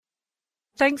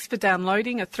Thanks for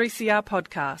downloading a 3CR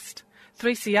podcast.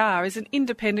 3CR is an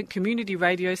independent community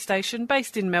radio station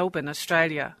based in Melbourne,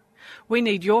 Australia. We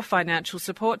need your financial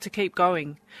support to keep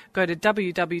going. Go to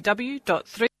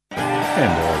www.3...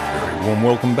 And a very warm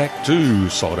welcome back to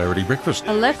Solidarity Breakfast.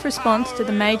 A left response to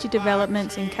the major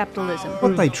developments in capitalism.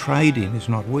 What they trade in is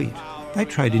not wheat. They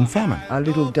trade in famine. A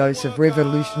little dose of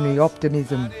revolutionary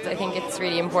optimism. I think it's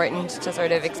really important to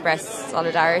sort of express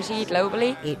solidarity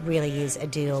globally. It really is a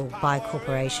deal by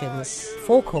corporations,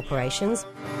 for corporations.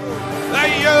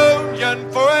 The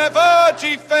union forever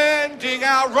defending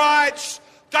our rights.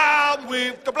 Down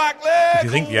with the black leg. If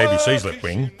you think the ABC's left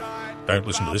wing, don't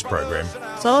listen to this program.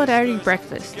 Solidarity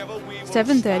Breakfast,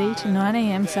 7:30 to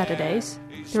 9am Saturdays,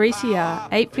 3CR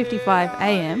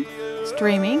 8:55am,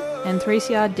 streaming and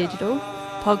 3CR digital,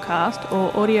 podcast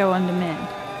or audio on demand.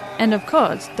 And of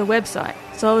course, the website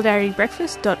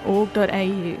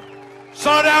solidaritybreakfast.org.au.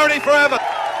 Solidarity forever!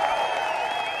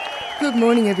 Good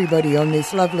morning, everybody, on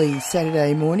this lovely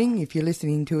Saturday morning. If you're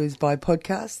listening to us by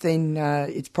podcast, then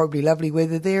it's probably lovely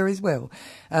weather there as well.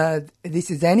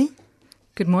 This is Annie.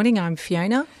 Good morning, I'm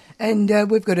Fiona. And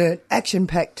we've got an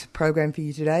action-packed program for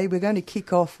you today. We're going to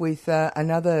kick off with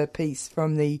another piece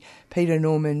from the Peter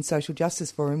Norman Social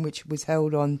Justice Forum, which was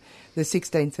held on the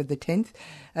 16th of the 10th.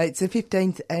 It's the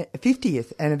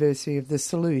 50th anniversary of the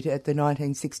salute at the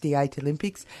 1968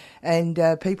 Olympics. And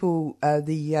the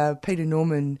Peter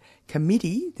Norman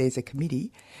Committee, there's a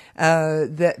committee,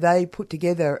 that they put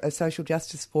together a social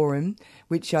justice forum,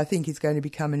 which I think is going to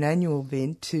become an annual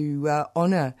event to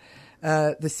honour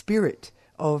the spirit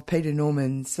of Peter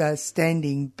Norman's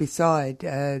standing beside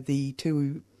the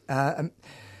two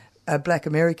black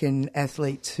American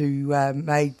athletes who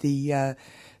made the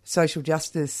social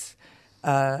justice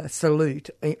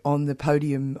salute on the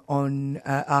podium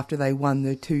after they won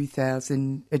the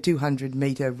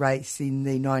 200-metre race in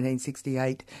the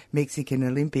 1968 Mexican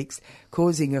Olympics,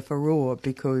 causing a furore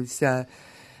because the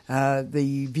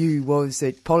view was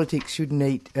that politics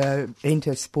shouldn't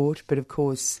enter sport, but of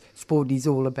course sport is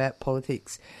all about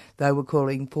politics. They were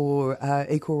calling for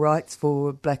equal rights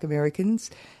for black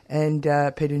Americans, and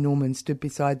Peter Norman stood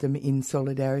beside them in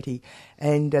solidarity.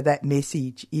 And that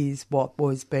message is what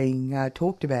was being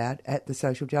talked about at the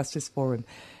Social Justice Forum.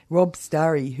 Rob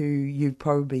Starry, who you're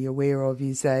probably aware of,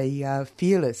 is a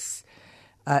fearless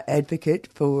advocate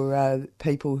for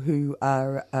people who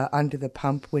are under the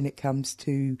pump when it comes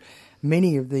to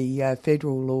many of the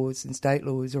federal laws and state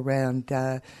laws around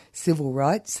civil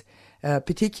rights,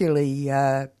 particularly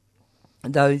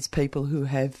those people who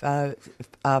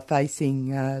are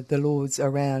facing the laws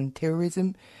around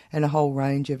terrorism and a whole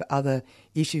range of other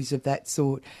issues of that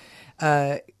sort.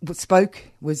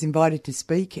 Was invited to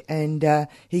speak, and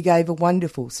he gave a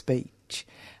wonderful speech.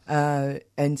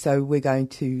 And so we're going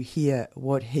to hear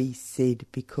what he said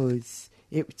because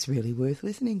it's really worth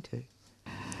listening to.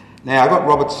 Now, I've got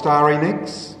Robert Starry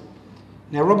next.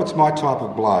 Now, Robert's my type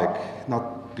of bloke,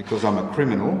 not because I'm a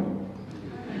criminal,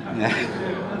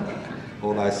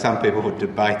 although some people would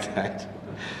debate that.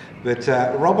 But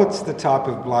Robert's the type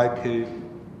of bloke who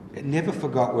never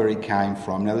forgot where he came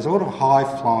from. Now, there's a lot of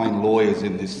high-flying lawyers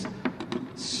in this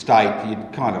state.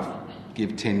 You'd kind of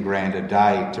give 10 grand a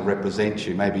day to represent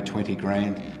you, maybe 20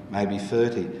 grand, maybe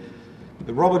 30.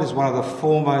 But Robert is one of the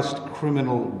foremost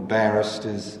criminal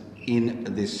barristers in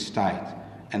this state,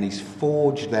 and he's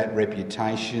forged that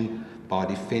reputation by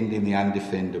defending the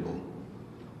undefendable,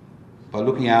 by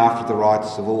looking after the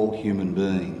rights of all human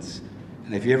beings.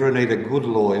 And if you ever need a good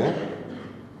lawyer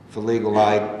for legal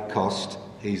aid cost,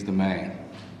 he's the man.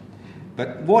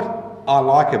 But what I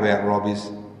like about Rob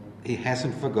is he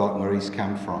hasn't forgotten where he's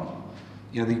come from.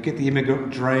 You know, you get the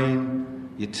immigrant dream,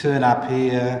 you turn up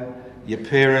here, your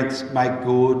parents make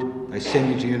good, they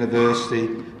send you to university,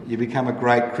 you become a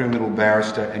great criminal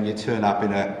barrister and you turn up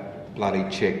in a bloody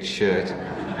checked shirt.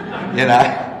 You know,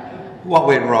 what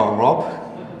went wrong, Rob?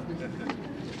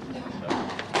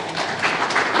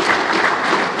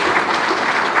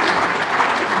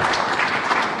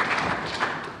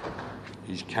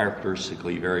 He's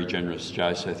characteristically very generous,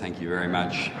 Joe, so thank you very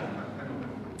much.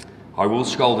 I will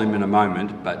scold him in a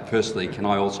moment, but firstly, can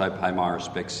I also pay my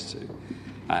respects to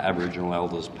Aboriginal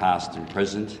elders past and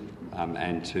present,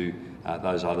 and to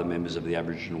those other members of the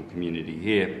Aboriginal community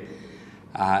here.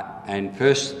 And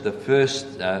the first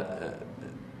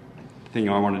thing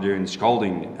I want to do in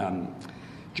scolding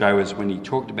Joe is when he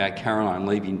talked about Caroline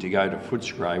leaving to go to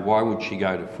Footscray. Why would she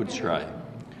go to Footscray?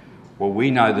 Well, we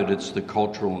know that it's the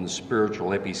cultural and the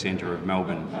spiritual epicentre of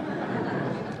Melbourne.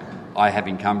 I,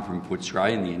 having come from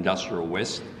Footscray in the industrial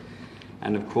west,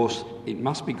 and of course it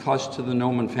must be close to the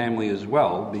Norman family as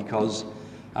well, because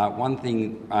One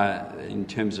thing in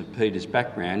terms of Peter's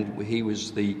background, he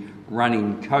was the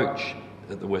running coach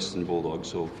at the Western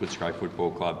Bulldogs, or Footscray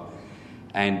Football Club.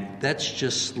 And that's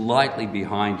just slightly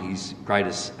behind his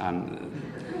greatest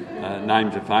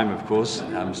name to fame, of course,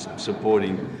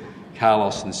 supporting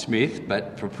Carlos and Smith,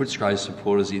 but for Footscray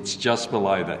supporters, it's just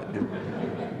below that.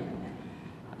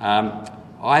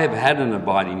 I have had an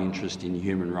abiding interest in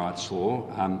human rights law,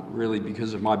 really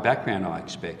because of my background, I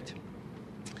expect.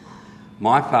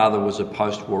 My father was a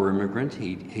post-war immigrant.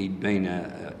 He'd been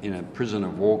in a prisoner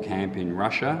of war camp in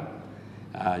Russia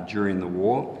during the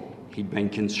war. He'd been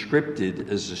conscripted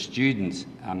as a student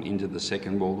into the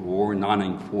Second World War in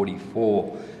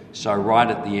 1944. So right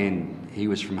at the end, he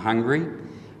was from Hungary,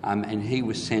 and he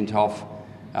was sent off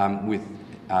with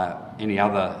any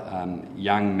other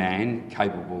young man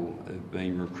capable of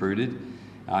being recruited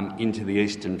into the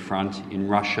Eastern Front in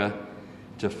Russia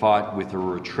to fight with a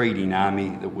retreating army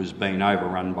that was being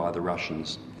overrun by the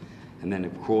Russians. And then,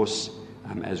 of course,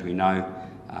 as we know,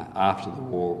 after the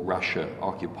war, Russia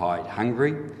occupied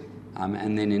Hungary.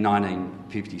 And then in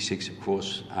 1956, of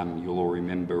course, you'll all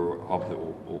remember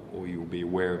or you'll be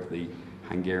aware of the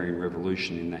Hungarian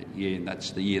Revolution in that year. That's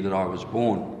the year that I was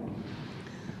born.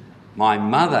 My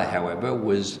mother, however,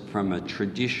 was from a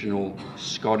traditional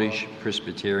Scottish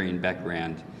Presbyterian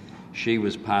background. She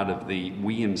was part of the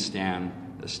Williamstown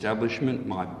establishment.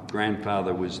 My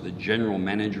grandfather was the general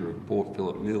manager of Port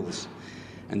Phillip Mills.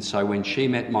 And so when she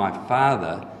met my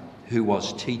father, who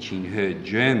was teaching her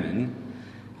German,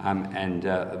 and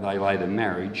they later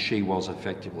married, she was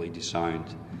effectively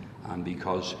disowned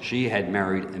because she had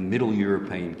married a Middle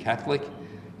European Catholic,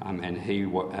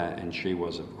 and she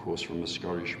was, of course, from a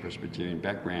Scottish Presbyterian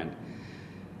background.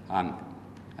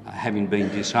 Having been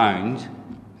disowned,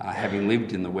 having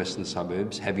lived in the western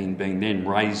suburbs, having been then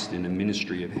raised in a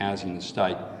Ministry of Housing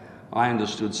Estate, I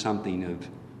understood something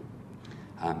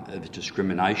of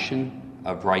discrimination,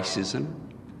 of racism.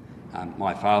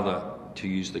 My father, to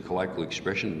use the colloquial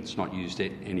expression, it's not used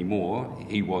anymore,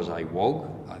 he was a wog,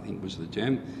 I think was the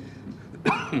term,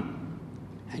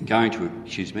 and going to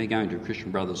a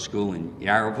Christian Brothers school in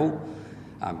Yarraville,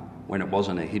 when it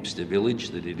wasn't a hipster village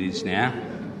that it is now,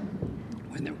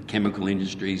 when there were chemical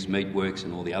industries, meatworks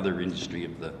and all the other industry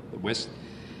of the West.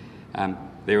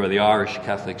 There were the Irish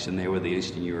Catholics and there were the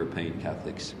Eastern European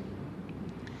Catholics.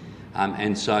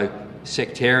 And so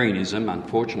sectarianism,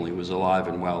 unfortunately, was alive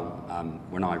and well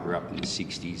when I grew up in the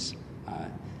 60s.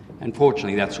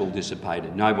 Unfortunately, that's all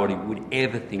dissipated. Nobody would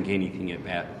ever think anything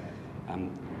about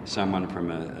someone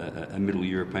from a Middle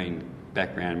European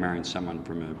background marrying someone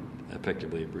from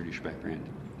effectively a British background.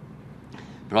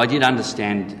 But I did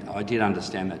understand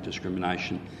that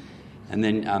discrimination. And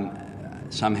then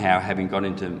somehow, having got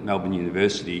into Melbourne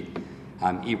University,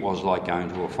 it was like going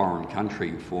to a foreign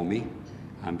country for me,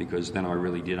 because then I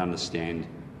really did understand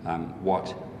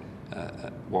what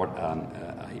a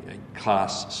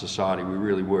class society we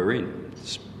really were in.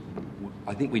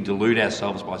 I think we delude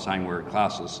ourselves by saying we're a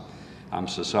classless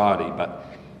society,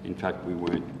 but in fact we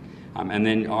weren't. And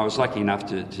then I was lucky enough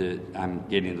to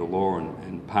get into law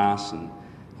and pass, and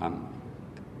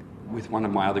with one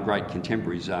of my other great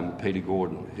contemporaries, Peter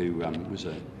Gordon, who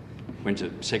went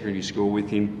to secondary school with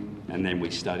him, and then we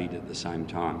studied at the same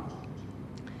time.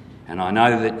 And I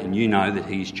know that, and you know that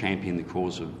he's championed the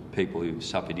cause of people who've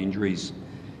suffered injuries,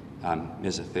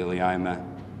 mesothelioma,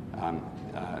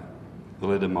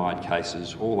 thalidomide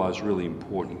cases, all those really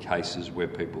important cases where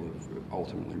people have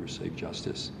ultimately received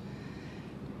justice.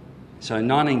 So in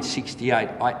 1968,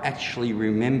 I actually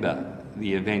remember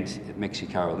the event at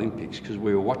Mexico Olympics because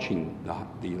we were watching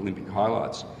the Olympic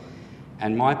highlights,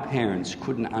 and my parents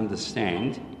couldn't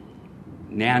understand,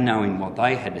 now knowing what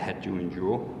they had to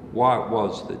endure, why it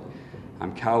was that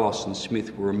Carlos and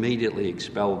Smith were immediately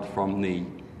expelled from the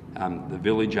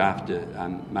village after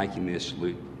making their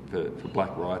salute for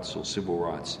black rights or civil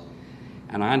rights.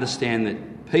 And I understand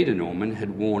that Peter Norman had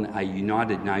worn a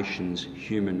United Nations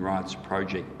Human Rights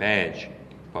Project badge,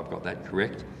 if I've got that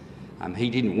correct.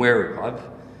 He didn't wear a glove,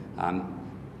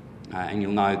 and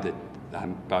you'll know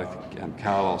that both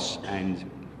Carlos and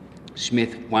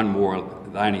Smith, they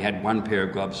only had one pair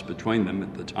of gloves between them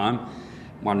at the time.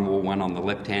 One wore one on the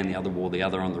left hand, the other wore the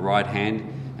other on the right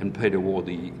hand, and Peter wore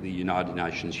the United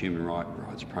Nations Human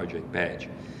Rights Project badge.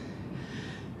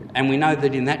 And we know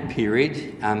that in that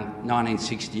period,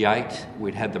 1968,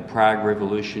 we'd had the Prague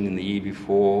Revolution in the year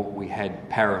before, we had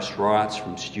Paris riots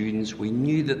from students. We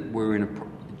knew that we were in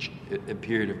a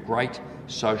period of great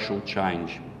social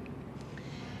change.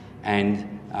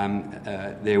 And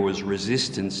there was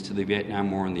resistance to the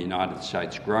Vietnam War in the United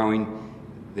States growing.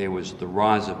 There was the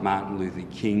rise of Martin Luther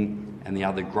King and the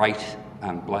other great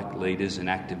black leaders and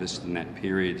activists in that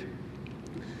period.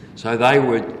 So they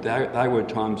were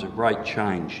times of great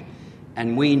change,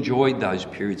 and we enjoyed those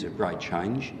periods of great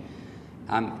change.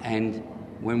 And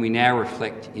when we now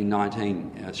reflect in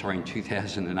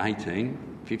 2018,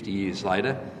 50 years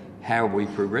later, how have we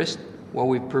progressed? Well,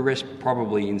 we've progressed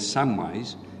probably in some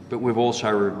ways, but we've also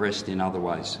regressed in other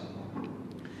ways.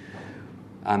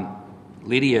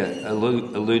 Lydia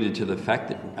alluded to the fact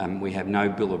that we have no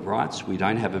Bill of Rights. We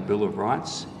don't have a Bill of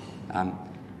Rights. I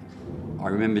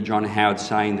remember John Howard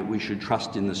saying that we should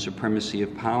trust in the supremacy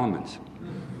of Parliament.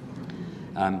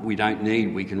 We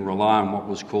can rely on what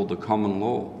was called the common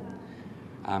law.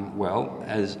 Well,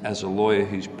 as a lawyer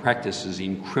whose practice is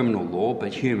in criminal law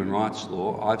but human rights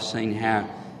law, I've seen how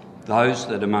those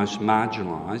that are most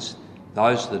marginalised,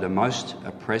 those that are most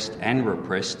oppressed and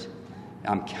repressed,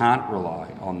 can't rely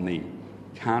on the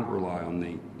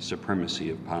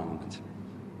supremacy of Parliament,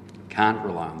 can't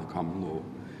rely on the common law.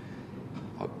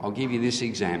 I'll give you this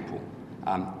example.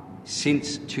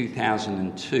 Since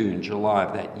 2002, in July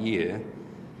of that year,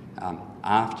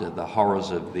 after the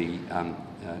horrors of the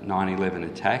 9/11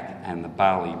 attack and the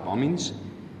Bali bombings,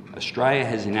 Australia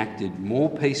has enacted more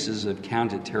pieces of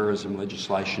counter-terrorism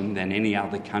legislation than any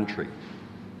other country.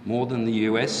 More than the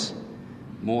US,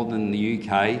 more than the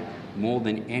UK, more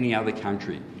than any other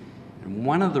country. And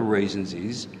one of the reasons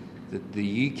is that the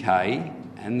UK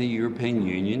and the European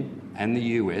Union and the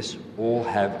US all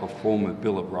have a form of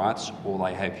Bill of Rights, or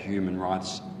they have human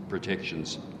rights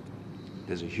protections.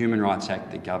 There's a Human Rights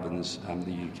Act that governs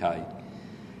the UK.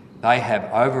 They have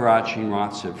overarching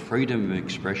rights of freedom of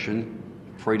expression,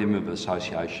 freedom of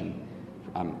association,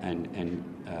 and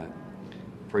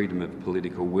freedom of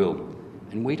political will.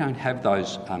 And we don't have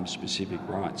those specific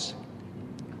rights.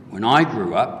 When I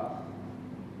grew up,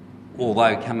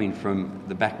 although coming from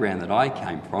the background that I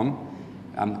came from,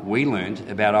 we learnt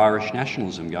about Irish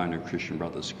nationalism going to Christian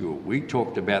Brothers School. We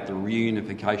talked about the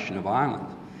reunification of Ireland.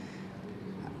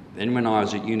 Then when I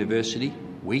was at university,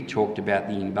 we talked about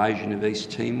the invasion of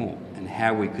East Timor and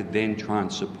how we could then try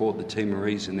and support the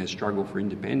Timorese in their struggle for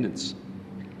independence.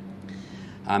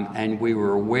 And we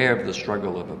were aware of the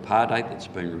struggle of apartheid that's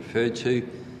been referred to,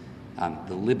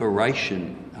 the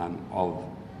liberation of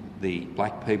the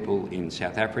black people in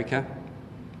South Africa.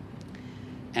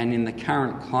 And in the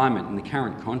current climate, in the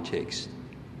current context,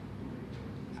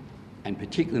 and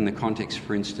particularly in the context,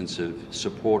 for instance, of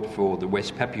support for the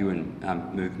West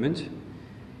Papuan movement,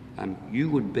 you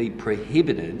would be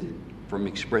prohibited from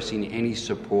expressing any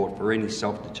support for any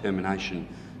self-determination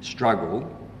struggle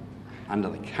under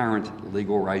the current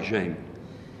legal regime.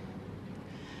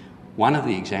 One of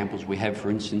the examples we have, for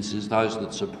instance, is those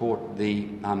that support the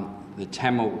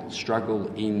Tamil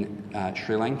struggle in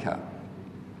Sri Lanka.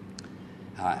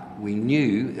 We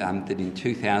knew that in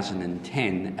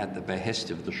 2010, at the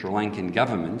behest of the Sri Lankan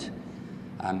government,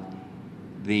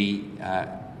 the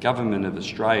government of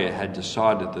Australia had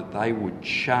decided that they would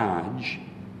charge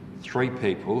 3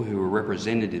 people who were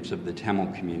representatives of the Tamil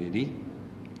community,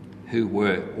 who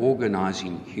were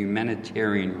organising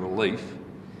humanitarian relief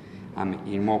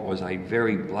in what was a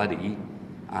very bloody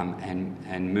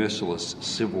and merciless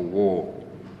civil war,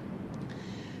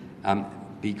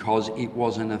 because it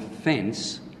was an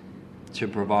offence to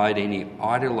provide any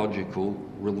ideological,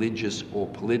 religious or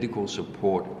political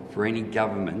support for any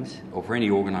government or for any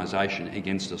organisation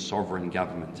against a sovereign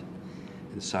government.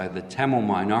 And so the Tamil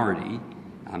minority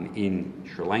in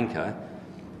Sri Lanka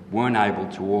weren't able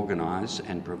to organise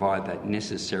and provide that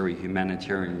necessary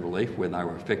humanitarian relief where they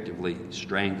were effectively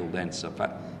strangled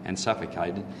and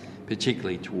suffocated,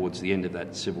 particularly towards the end of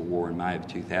that civil war in May of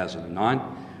 2009,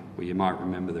 where you might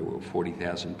remember there were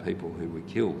 40,000 people who were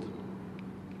killed.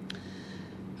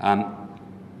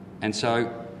 And so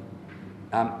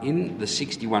in the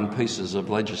 61 pieces of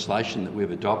legislation that we've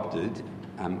adopted,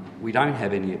 we don't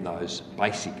have any of those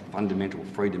basic fundamental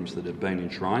freedoms that have been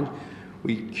enshrined.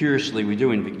 Curiously, we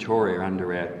do in Victoria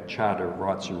under our Charter of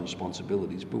Rights and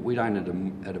Responsibilities, but we don't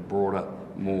at a broader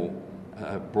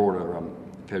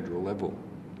federal level.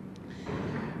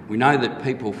 We know that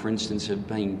people, for instance, have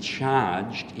been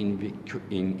charged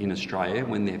in Australia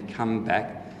when they've come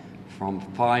back from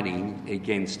fighting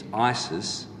against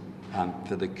ISIS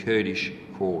for the Kurdish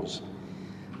cause.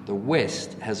 The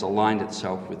West has aligned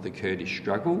itself with the Kurdish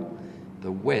struggle.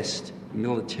 The West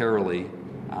militarily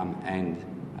and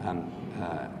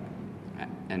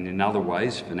in other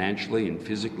ways, financially and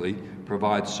physically,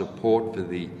 provides support for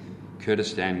the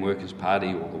Kurdistan Workers'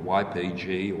 Party or the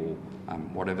YPG or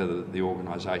whatever the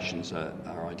organisations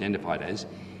are identified as,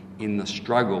 in the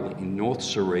struggle in North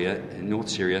Syria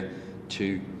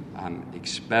to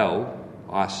expel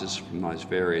ISIS from those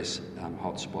various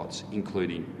hotspots,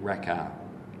 including Raqqa.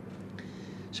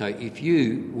 So if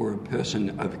you were a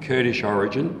person of Kurdish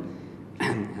origin,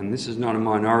 and this is not a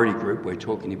minority group, we're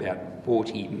talking about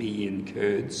 40 million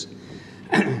Kurds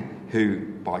who,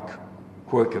 by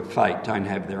quirk of fate, don't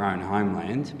have their own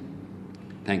homeland,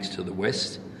 thanks to the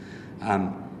West.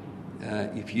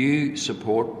 If you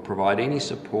provide any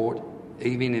support,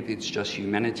 even if it's just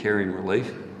humanitarian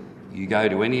relief, you go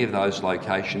to any of those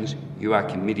locations, you are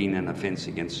committing an offence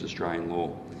against Australian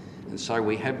law. And so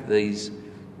we have these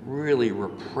really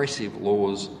repressive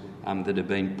laws that have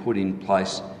been put in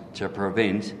place to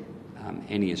prevent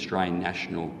any Australian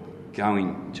national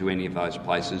going to any of those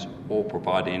places or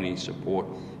provide any support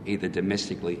either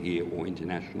domestically here or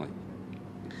internationally.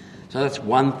 So that's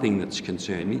one thing that's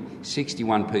concerned me.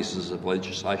 61 pieces of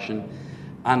legislation,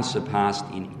 unsurpassed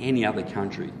in any other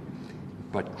country.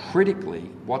 But critically,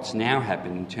 what's now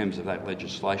happened in terms of that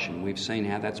legislation, we've seen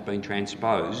how that's been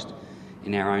transposed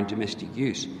in our own domestic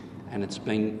use, and it's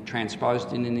been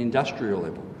transposed in an industrial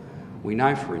level. We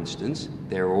know, for instance,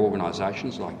 there are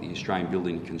organisations like the Australian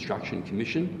Building and Construction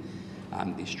Commission,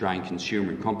 the Australian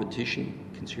Consumer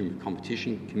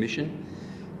Competition Commission,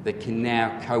 that can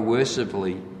now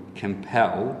coercively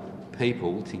compel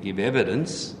people to give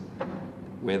evidence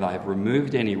where they've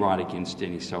removed any right against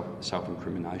any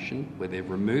self-incrimination, where they've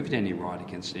removed any right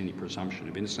against any presumption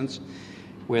of innocence,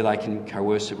 where they can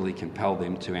coercively compel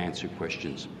them to answer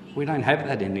questions. We don't have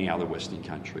that in any other Western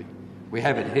country. We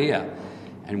have it here.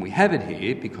 And we have it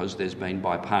here because there's been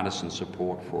bipartisan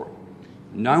support for it.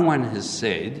 No one has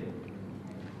said,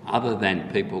 other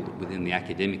than people within the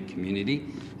academic community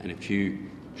and a few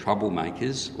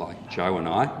troublemakers like Joe and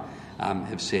I,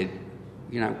 have said,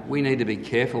 we need to be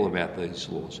careful about these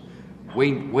laws.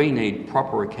 We need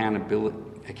proper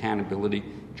accountability,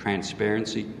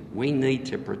 transparency. We need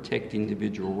to protect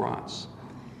individual rights.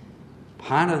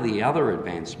 Part of the other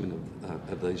advancement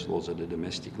of these laws at a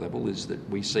domestic level is that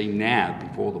we see now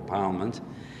before the Parliament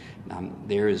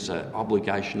there is an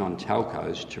obligation on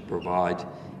telcos to provide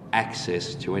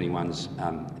access to anyone's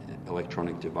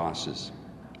electronic devices.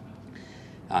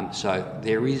 So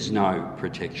there is no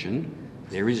protection,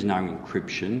 there is no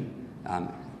encryption.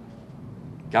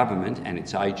 Government and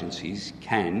its agencies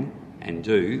can and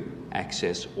do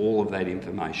access all of that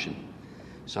information.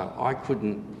 So I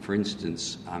couldn't, for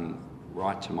instance,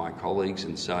 write to my colleagues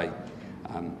and say,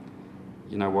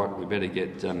 you know what, we better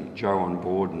get Joe on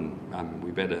board and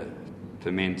we better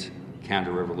foment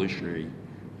counter-revolutionary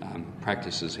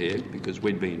practices here because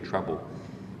we'd be in trouble.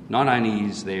 Not only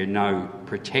is there no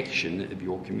protection of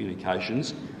your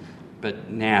communications, but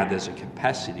now there's a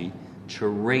capacity to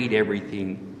read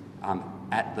everything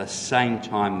at the same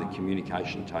time the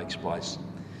communication takes place.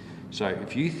 So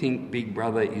if you think Big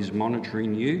Brother is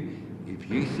monitoring you, if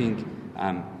you think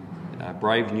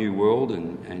Brave New World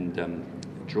and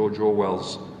George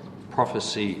Orwell's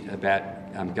prophecy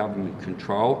about government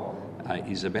control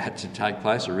is about to take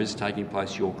place or is taking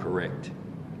place, you're correct.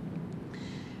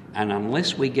 And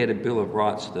unless we get a Bill of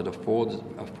Rights that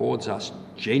affords us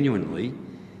genuinely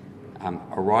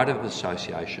a right of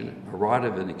association, a right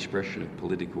of an expression of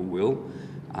political will,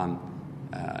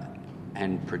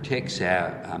 and protects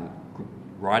our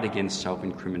right against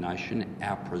self-incrimination,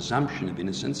 our presumption of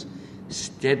innocence,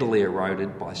 steadily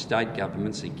eroded by state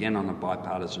governments, again on a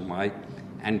bipartisan way,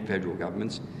 and federal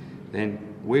governments, then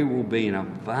we will be in a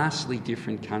vastly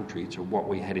different country to what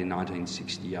we had in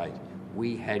 1968.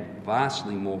 We had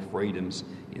vastly more freedoms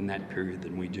in that period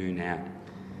than we do now.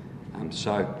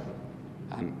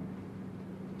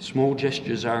 Small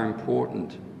gestures are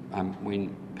important.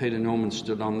 When Peter Norman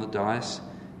stood on the dais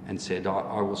and said,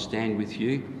 I will stand with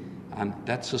you,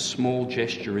 that's a small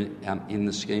gesture in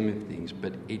the scheme of things,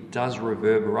 but it does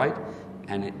reverberate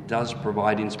and it does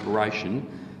provide inspiration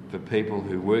for people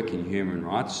who work in human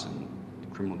rights and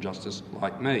criminal justice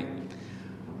like me.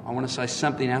 I want to say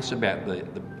something else about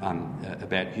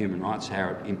about human rights, how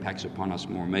it impacts upon us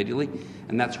more immediately,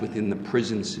 and that's within the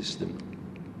prison system.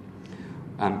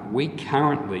 We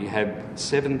currently have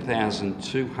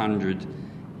 7,200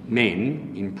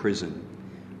 men in prison.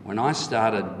 When I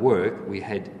started work, we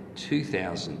had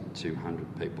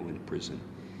 2,200 people in prison.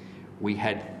 We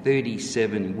had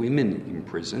 37 women in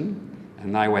prison,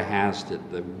 and they were housed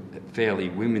at the Fairley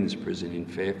Women's Prison in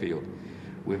Fairfield.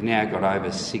 We've now got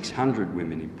over 600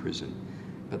 women in prison.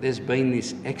 But there's been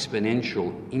this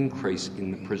exponential increase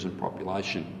in the prison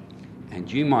population.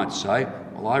 And you might say,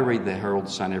 well, I read the Herald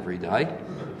Sun every day,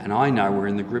 and I know we're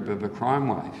in the grip of a crime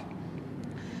wave.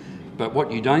 But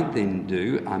what you don't then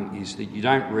do is that you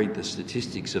don't read the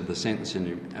statistics of the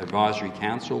Sentencing Advisory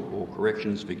Council or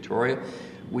Corrections Victoria,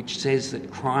 which says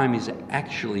that crime is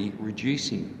actually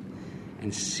reducing,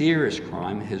 and serious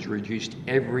crime has reduced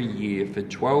every year for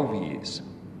 12 years.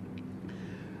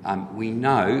 We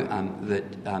know that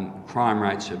crime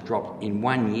rates have dropped in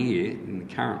 1 year, in the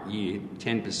current year,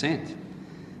 10%.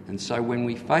 And so when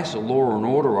we face a law and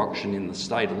order auction in the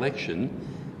state election,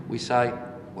 we say,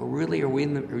 well, really, are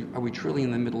we truly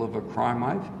in the middle of a crime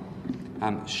wave?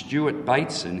 Stuart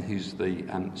Bateson, who's the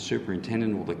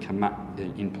superintendent or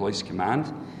in police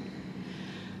command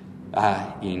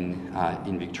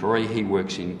in Victoria, he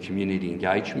works in community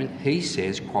engagement. He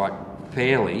says quite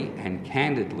fairly and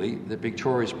candidly that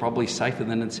Victoria is probably safer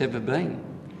than it's ever been.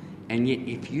 And yet,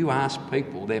 if you ask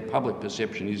people, their public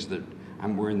perception is that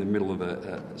we're in the middle of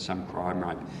some crime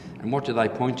rate. And what do they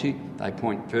point to? They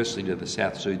point firstly to the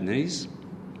South Sudanese.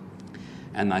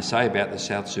 And they say about the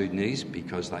South Sudanese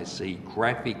because they see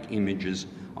graphic images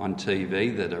on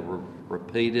TV that are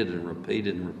repeated and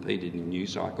repeated and repeated in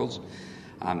news cycles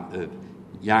of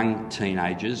young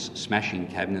teenagers smashing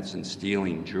cabinets and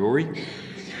stealing jewellery.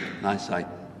 They say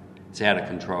it's out of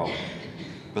control.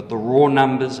 But the raw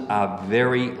numbers are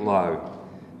very low.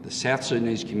 The South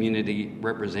Sudanese community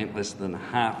represent less than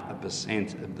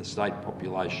 0.5% of the state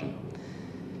population.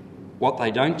 What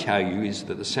they don't tell you is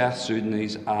that the South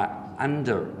Sudanese are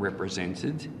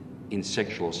underrepresented in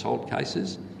sexual assault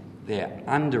cases. They're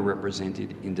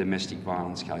underrepresented in domestic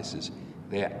violence cases.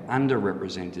 They're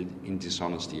underrepresented in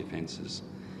dishonesty offences.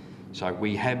 So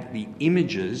we have the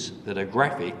images that are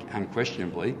graphic,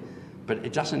 unquestionably, but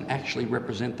it doesn't actually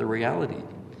represent the reality.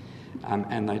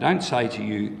 And they don't say to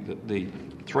you that the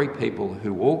 3 people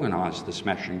who organised the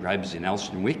smash and grabs in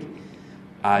Elsternwick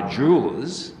are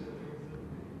jewellers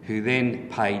who then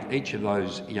paid each of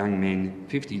those young men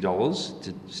 $50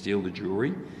 to steal the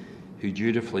jewellery, who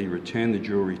dutifully returned the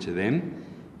jewellery to them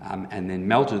and then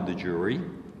melted the jewellery,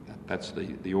 that's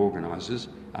the organisers,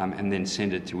 and then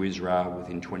sent it to Israel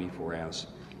within 24 hours.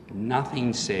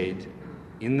 Nothing said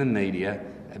in the media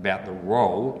about the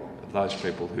role of those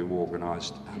people who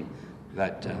organised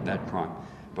that crime.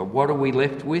 But what are we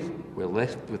left with? We're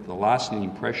left with the lasting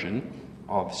impression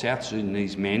of South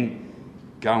Sudanese men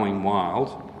going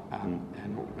wild, and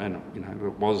you know,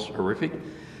 it was horrific,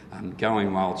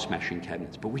 going wild, smashing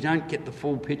cabinets. But we don't get the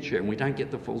full picture and we don't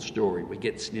get the full story. We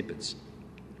get snippets.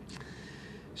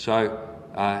 So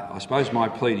I suppose my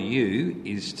plea to you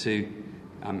is to,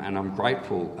 and I'm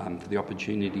grateful for the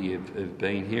opportunity of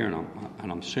being here,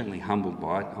 and I'm certainly humbled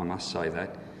by it, I must say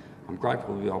that. I'm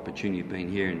grateful for the opportunity of being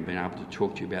here and being able to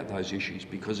talk to you about those issues,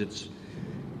 because it's,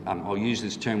 I'll use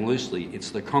this term loosely,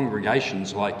 it's the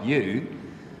congregations like you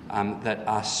that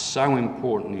are so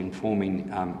important in forming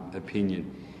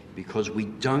opinion, because we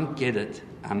don't get it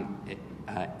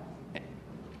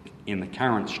in the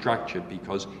current structure,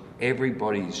 because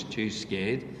everybody's too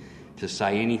scared to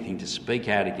say anything, to speak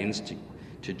out against,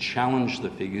 to challenge the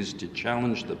figures, to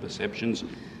challenge the perceptions,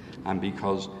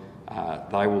 because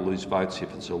they will lose votes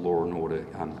if it's a law and order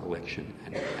election.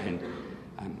 And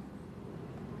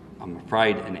I'm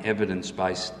afraid an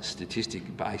evidence-based,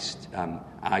 statistic-based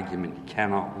argument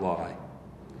cannot lie.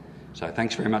 So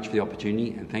thanks very much for the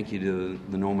opportunity, and thank you to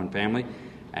the Norman family,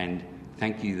 and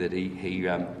thank you that he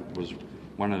was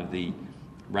one of the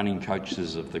running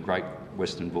coaches of the great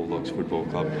Western Bulldogs Football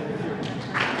Club.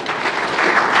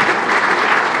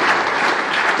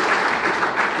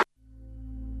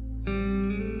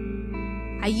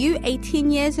 Are you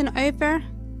 18 years and over?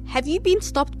 Have you been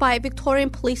stopped by a Victorian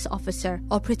police officer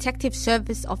or protective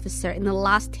service officer in the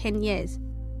last 10 years?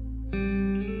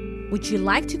 Would you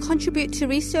like to contribute to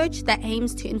research that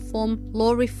aims to inform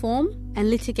law reform and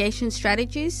litigation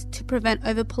strategies to prevent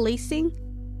over-policing?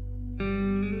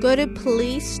 Go to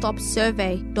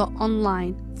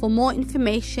policestopsurvey.online for more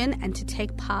information and to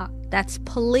take part. That's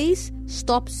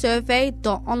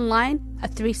policestopsurvey.online, a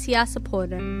 3CR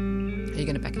supporter. Are you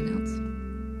going to back announce?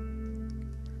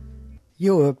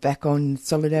 You're back on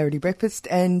Solidarity Breakfast,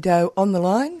 and on the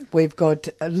line we've got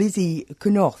Lizzie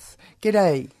Kunoth.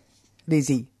 G'day,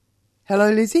 Lizzie. Hello,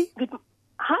 Lizzie.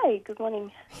 Hi, good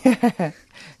morning.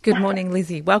 Good morning,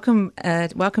 Lizzie. Welcome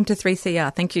to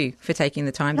 3CR. Thank you for taking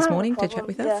the time this morning to chat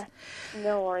with us.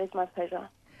 No worries, my pleasure.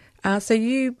 So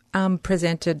you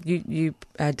presented, you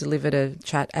delivered a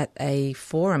chat at a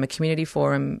forum, a community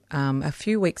forum, a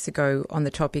few weeks ago on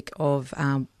the topic of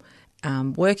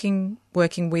working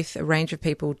with a range of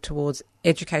people towards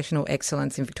educational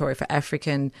excellence in Victoria for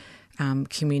African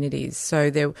communities. So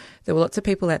there were lots of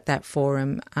people at that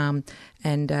forum, and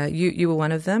you were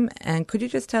one of them. And could you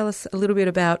just tell us a little bit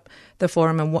about the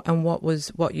forum and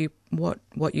what you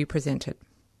presented?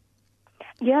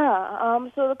 Yeah.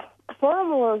 So the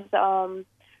forum was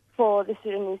for the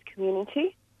Sudanese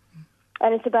community,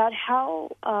 and it's about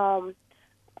how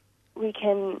we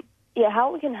can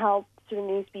help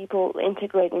Sudanese people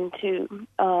integrate into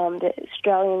the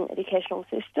Australian educational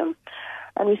system.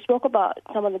 And we spoke about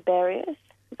some of the barriers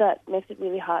that makes it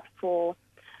really hard for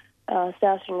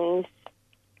South Sudanese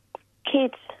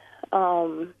kids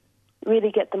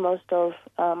really get the most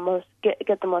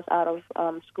out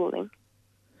of schooling.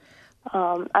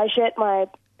 I shared my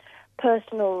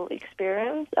personal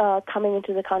experience coming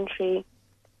into the country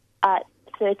at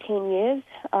 13 years,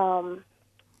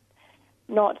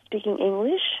 not speaking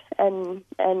English and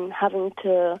having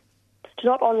to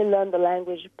not only learn the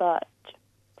language but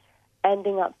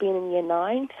ending up being in year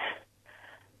 9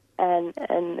 and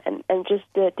just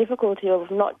the difficulty of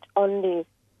not only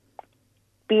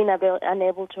being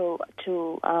unable to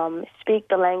speak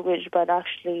the language but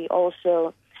actually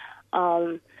also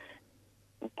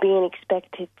being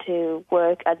expected to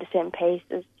work at the same pace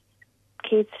as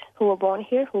kids who were born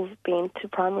here, who've been to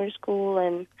primary school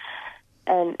and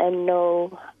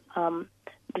know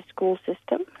the school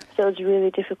system. So it's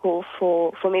really difficult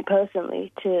for me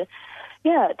personally to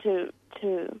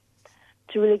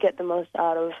really get the most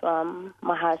out of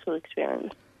my high school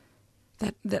experience.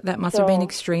 That must have been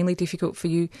extremely difficult for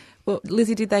you. Well,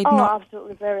 Lizzie, did they not? Oh,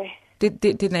 absolutely, very. Did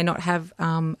they not have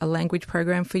a language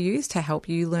program for you to help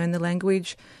you learn the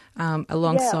language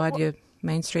alongside your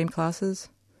mainstream classes?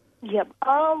 Yep.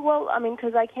 Well, I mean,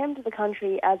 because I came to the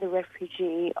country as a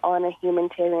refugee on a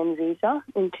humanitarian visa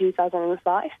in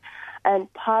 2005,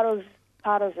 and part of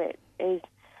it is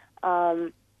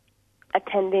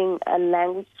attending a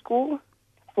language school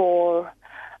for.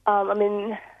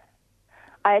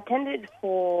 I attended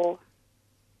for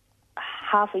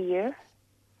half a year,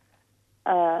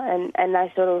 and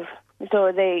I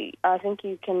I think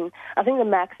the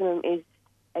maximum is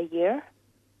a year.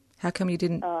 How come you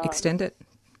didn't extend it?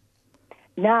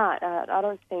 Nah, I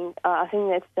don't think. I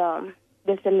think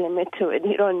there's a limit to it.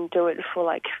 You don't do it for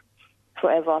like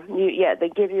forever. They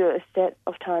give you a set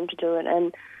of time to do it,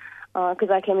 and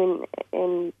because I came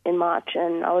in March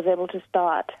and I was able to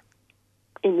start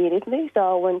immediately, so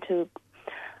I went to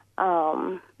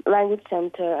language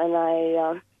center and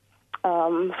I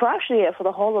for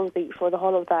the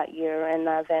whole of that year, and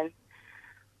I then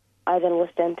was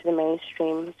sent to the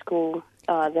mainstream school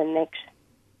the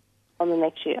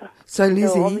next year. So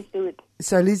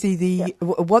Lizzie,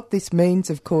 what this means,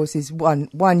 of course, is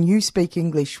one you speak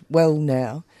English well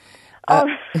now. Well,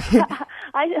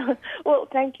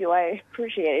 thank you. I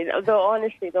appreciate it. Though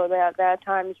honestly, there are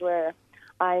times where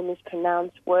I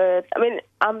mispronounce words. I mean,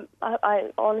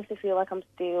 I honestly feel like I'm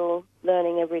still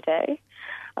learning every day.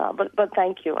 But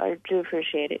thank you. I do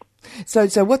appreciate it.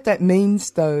 So what that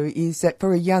means, though, is that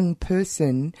for a young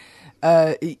person,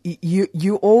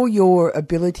 you all your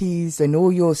abilities and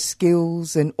all your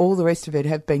skills and all the rest of it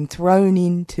have been thrown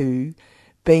into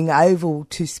being able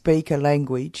to speak a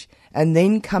language and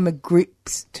then come a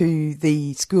grips to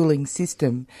the schooling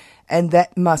system, and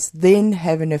that must then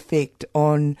have an effect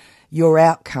on your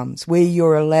outcomes, where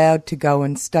you're allowed to go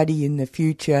and study in the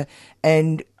future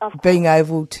and being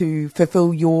able to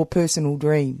fulfill your personal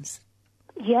dreams.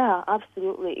 Yeah,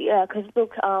 absolutely. Yeah, because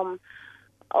look,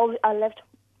 I left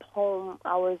home.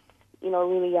 I was,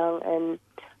 really young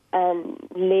and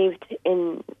lived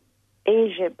in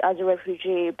Egypt as a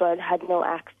refugee, but had no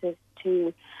access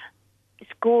to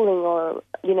schooling or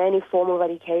any form of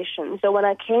education. So when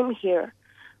I came here,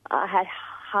 I had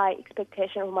high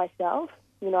expectation of myself.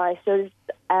 I saw it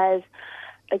as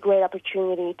a great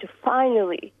opportunity to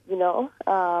finally,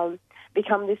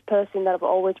 become this person that I've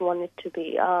always wanted to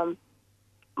be.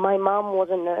 My mom was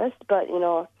a nurse, but,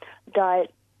 died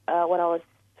when I was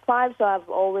 5, so I've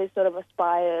always sort of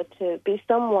aspired to be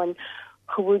someone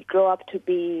who would grow up to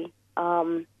be,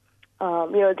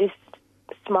 this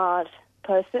smart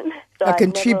person. So a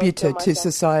contributor to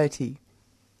society.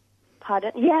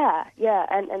 Pardon? Yeah.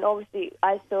 And obviously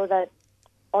I saw that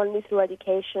only through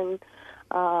education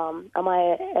am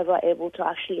I ever able to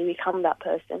actually become that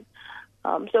person.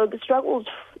 So the struggle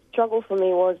for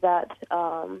me was that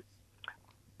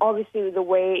obviously the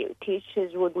way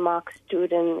teachers would mark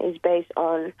students is based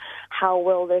on how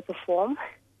well they perform,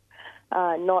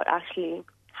 not actually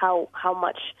how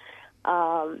much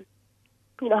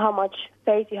how much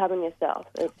faith you have in yourself.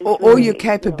 Or your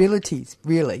capabilities,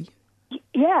 really.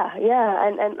 Yeah,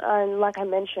 and like I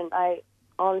mentioned, I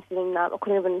honestly I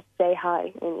couldn't even say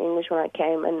hi in English when I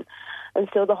came, and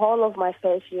so the whole of my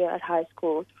first year at high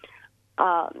school,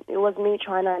 it was me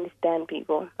trying to understand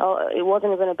people. It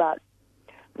wasn't even about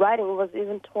writing; it was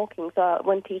even talking. So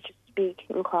when teachers speak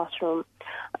in classroom,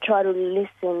 I try to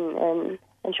listen and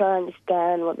try to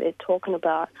understand what they're talking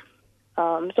about.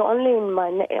 So only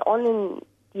in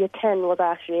year 10 was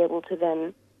I actually able to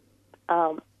then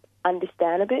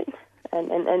understand a bit,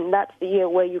 and that's the year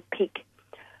where you pick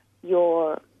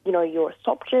your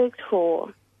subject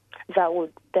for that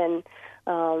would then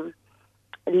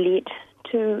lead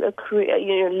to a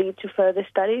career, lead to further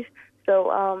studies. So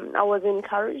I was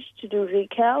encouraged to do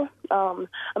VCAL.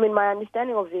 My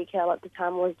understanding of VCAL at the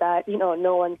time was that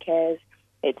no one cares.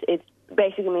 It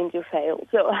basically means you failed.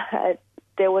 So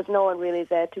there was no one really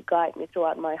there to guide me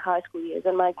throughout my high school years.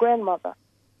 And my grandmother,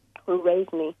 who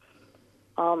raised me,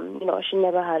 she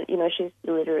never had, she's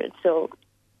illiterate, so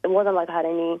it wasn't like I had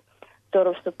any sort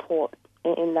of support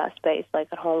in that space, like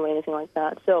at home or anything like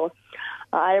that. So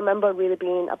I remember really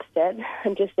being upset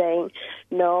and just saying,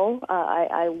 no,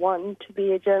 I want to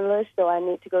be a journalist, so I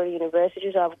need to go to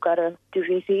university, so I've got to do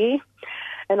VCE.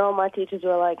 And all my teachers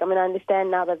were like, I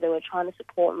understand now that they were trying to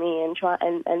support me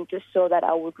and just saw that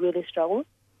I would really struggle.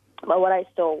 But what I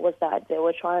saw was that they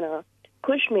were trying to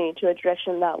push me to a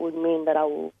direction that would mean that I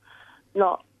will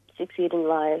not succeed in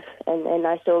life. And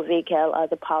I saw VCAL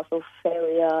as a path of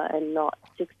failure and not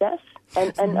success.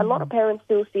 And a lot of parents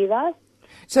still see that.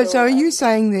 So are you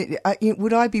saying that,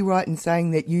 would I be right in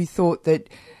saying that you thought that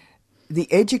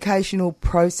the educational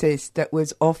process that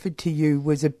was offered to you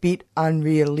was a bit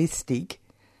unrealistic,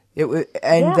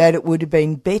 that it would have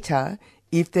been better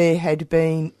if it had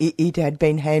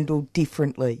been handled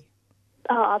differently?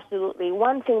 Oh, absolutely.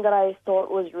 One thing that I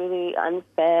thought was really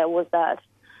unfair was that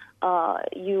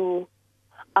you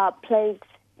are placed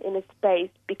in a space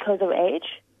because of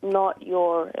age, not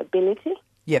your ability.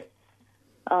 Yep.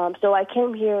 So I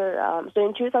came here, so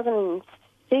in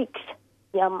 2006,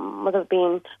 I must have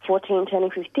been 14,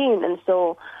 turning 15, and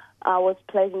so I was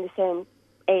placed in the same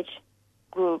age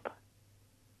group,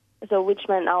 so which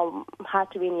meant I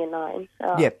had to be in year 9.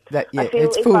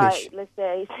 It's foolish.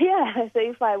 So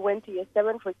if I went to year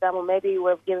 7, for example, maybe it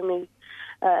would have given me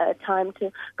time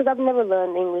to, because I've never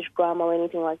learned English grammar or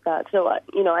anything like that, so,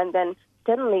 and then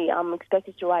suddenly I'm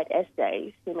expected to write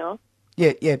essays,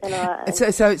 Yeah.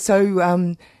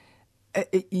 And,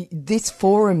 this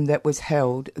forum that was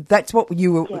held, that's what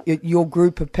your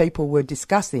group of people were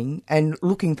discussing and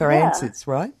looking for answers,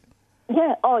 right?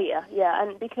 Yeah. Oh, yeah.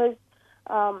 And because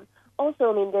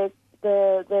also,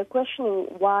 they're questioning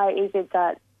why is it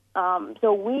that.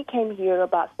 So we came here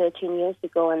about 13 years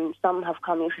ago, and some have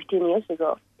come here 15 years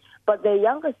ago, but their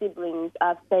younger siblings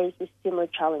have faced similar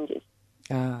challenges.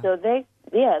 So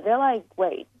they're like,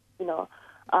 wait,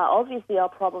 obviously our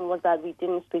problem was that we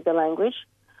didn't speak the language.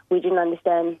 We didn't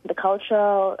understand the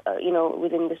culture,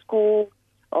 within the school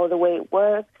or the way it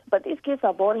works. But these kids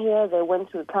are born here. They went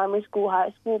to primary school,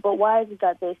 high school. But why is it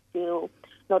that they're still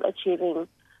not achieving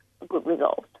good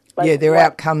results? Their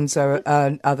outcomes are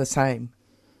the same.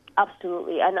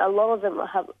 Absolutely. And a lot of them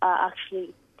are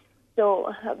actually...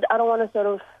 So I don't want to sort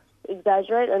of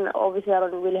exaggerate, and obviously I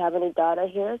don't really have any data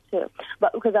here.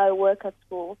 But because I work at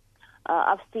school,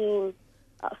 I've seen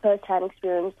first-hand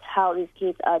experience how these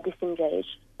kids are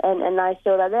disengaged. And I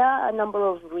saw that there are a number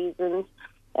of reasons,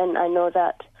 and I know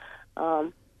that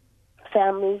our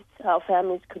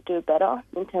families could do better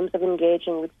in terms of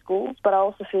engaging with schools, but I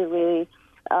also feel really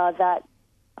that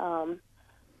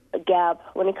a gap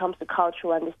when it comes to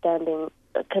cultural understanding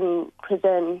can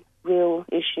present real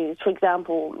issues. For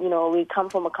example, we come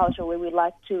from a culture where we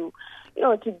like to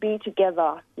be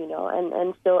together,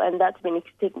 and that's been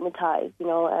stigmatized, and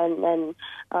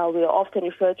we are often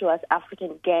referred to as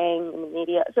African gang in the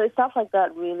media. So stuff like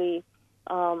that really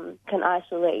can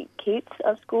isolate kids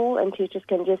at school, and teachers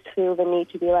can just feel the need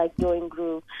to be like, you're in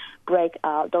group, break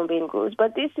out, don't be in groups.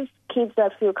 But this is kids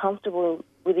that feel comfortable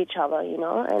with each other,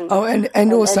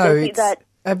 And also it's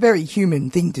a very human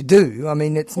thing to do.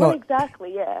 It's not...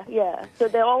 Exactly, yeah. So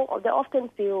they often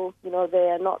feel, they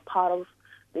are not part of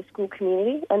the school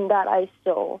community, and that I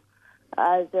saw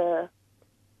as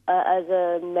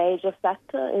a major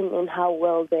factor in how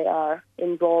well they are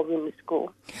involved in the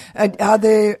school. Are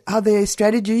there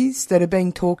strategies that are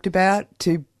being talked about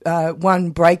to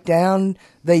break down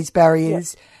these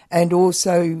barriers, and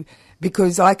also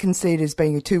because I can see it as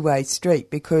being a two-way street,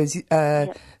 because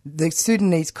the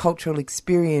Sudanese cultural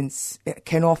experience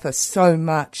can offer so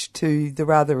much to the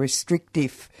rather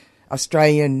restrictive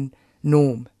Australian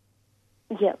norm.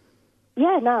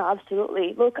 Yeah, no,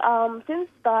 absolutely. Look, since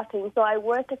starting, so I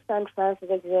work at St. Francis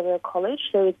Xavier College,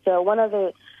 so it's one of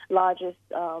the largest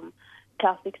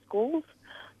Catholic schools,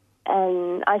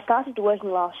 and I started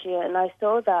working last year, and I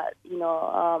saw that,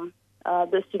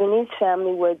 the Sudanese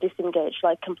family were disengaged,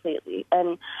 like, completely,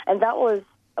 and that was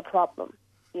a problem,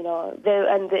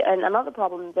 and another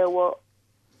problem, there were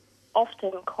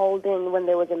often called in when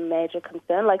there was a major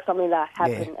concern, like something that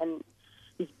happened and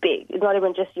is big. It's not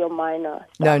even just your minor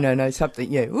stuff. No,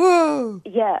 something, whoa!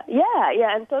 Yeah,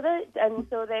 and so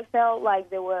they felt like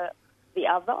they were the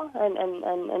other,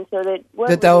 and so they weren't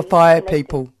that they were really fire connected.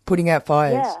 people, putting out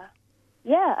fires.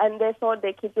 Yeah, and they thought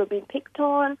their kids were being picked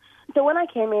on. So when I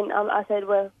came in, I said,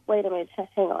 well, wait a minute,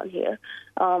 hang on here.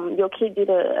 Your kid did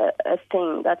a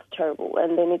thing that's terrible,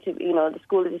 and they need to, the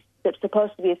school is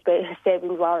supposed to be a safe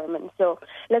environment. So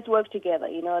let's work together,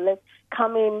 let's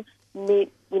come in,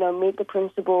 meet the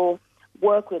principal,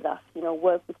 work with us,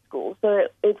 work with school. So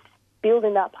it's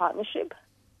building that partnership.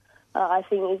 I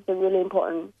think is the really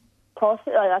important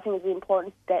process. I think it's an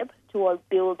important step towards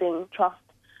building trust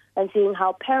and seeing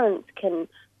how parents can,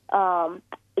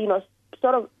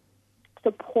 sort of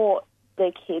support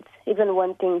their kids even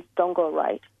when things don't go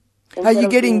right. Are you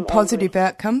getting positive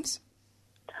outcomes?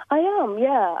 I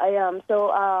am. So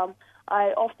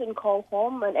I often call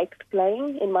home and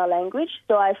explain in my language.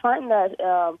 So I find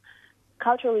that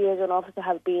cultural liaison officers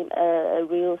have been a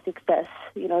real success,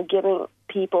 giving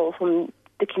people from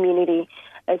the community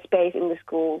a space in the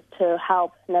school to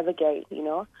help navigate,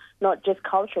 not just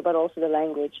culture but also the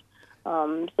language.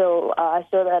 So I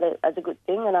saw that as a good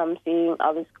thing, and I'm seeing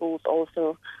other schools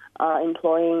also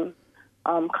employing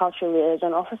cultural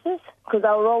liaison officers, because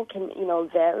our role can,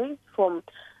 vary from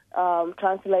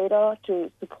translator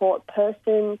to support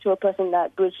person to a person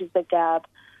that bridges the gap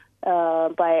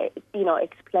by,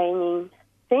 explaining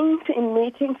things in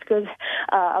meetings, because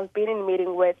I've been in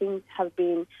meetings where things have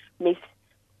been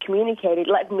miscommunicated,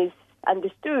 like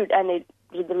misunderstood, and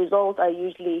the results are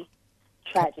usually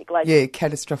tragic,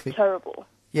 catastrophic, terrible.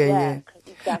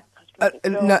 Exactly.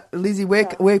 No, Lizzie,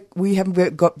 we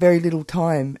haven't got very little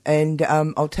time, and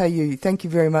I'll tell you, thank you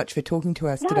very much for talking to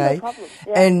us today. No problem.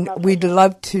 And we'd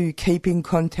love to keep in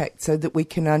contact so that we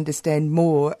can understand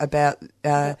more about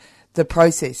the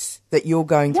process that you're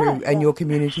going through and your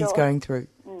community's going through.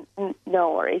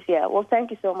 No worries. Yeah. Well,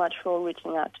 thank you so much for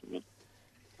reaching out to me.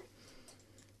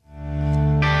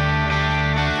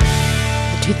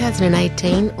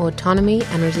 2018 Autonomy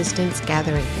and Resistance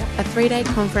Gathering, a 3-day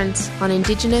conference on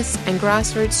Indigenous and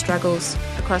grassroots struggles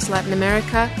across Latin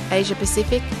America, Asia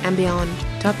Pacific and beyond.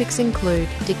 Topics include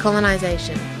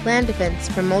decolonisation, land defence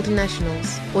from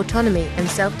multinationals, autonomy and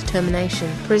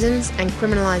self-determination, prisons and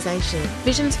criminalisation,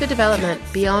 visions for development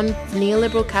beyond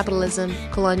neoliberal capitalism,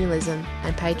 colonialism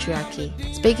and patriarchy.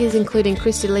 Speakers including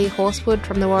Christy Lee Horsewood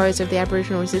from the Warriors of the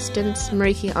Aboriginal Resistance,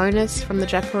 Mariki Onus from the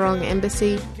Djapurong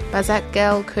Embassy, Bazak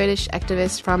Gal, Kurdish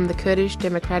activist from the Kurdish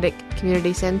Democratic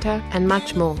Community Centre, and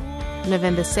much more.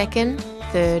 November 2nd,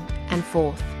 3rd and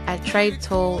 4th at Trades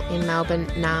Hall in Melbourne,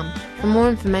 NAM. For more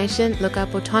information, look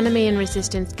up Autonomy and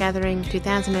Resistance Gathering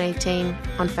 2018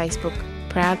 on Facebook.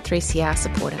 Proud 3CR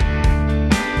supporter.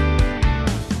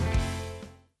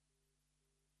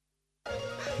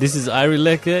 This is Iri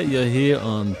Lecker. You're here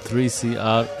on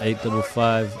 3CR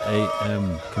 855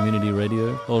 AM Community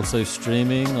Radio. Also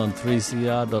streaming on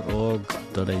 3cr.org.au.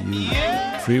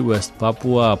 Free West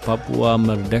Papua, Papua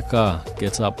Merdeka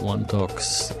gets up, one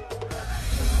talks.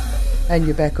 And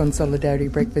you're back on Solidarity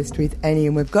Breakfast with Annie,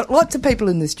 and we've got lots of people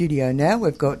in the studio now.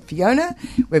 We've got Fiona,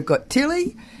 we've got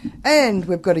Tilly, and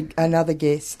we've got another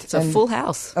guest. It's a full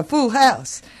house. A full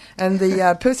house. And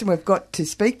the person we've got to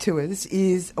speak to us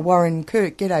is Warren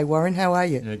Kirk. G'day, Warren. How are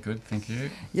you? Yeah, good. Thank you.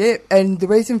 Yeah, and the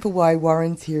reason for why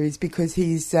Warren's here is because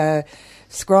he's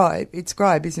Scribe. It's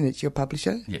Scribe, isn't it, your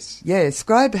publisher? Yes. Yeah,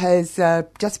 Scribe has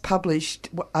just published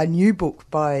a new book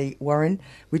by Warren,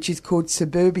 which is called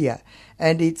Suburbia,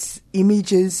 and it's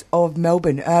images of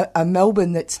Melbourne, a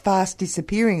Melbourne that's fast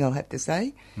disappearing, I'll have to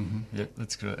say. Mm-hmm. Yeah,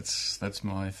 that's good. That's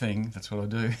my thing. That's what I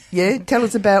do. Yeah, tell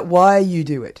us about why you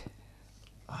do it.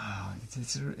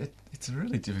 It's a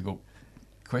really difficult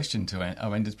question to answer. I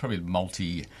mean, it's probably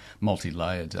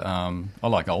multi-layered. I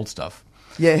like old stuff.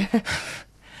 Yeah.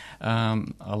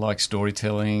 I like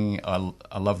storytelling. I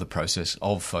love the process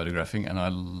of photographing, and I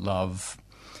love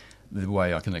the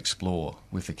way I can explore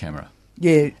with the camera.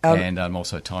 Yeah, and I'm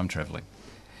also time travelling.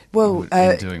 Well,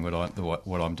 in doing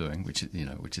what I'm doing, which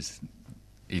is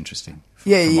interesting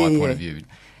from my point of view.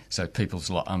 So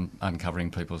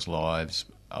uncovering people's lives.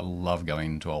 I love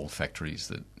going to old factories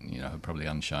that are probably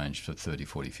unchanged for 30,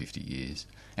 40, 50 years,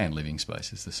 and living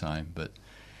spaces the same. But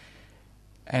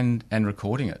and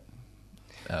recording it.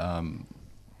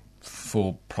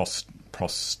 For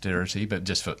posterity, but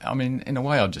just for, I mean, in a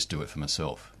way, I'll just do it for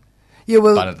myself. Yeah,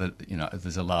 well, but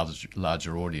there's a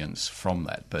larger audience from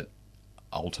that. But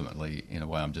ultimately, in a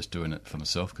way, I'm just doing it for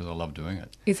myself because I love doing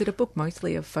it. Is it a book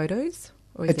mostly of photos?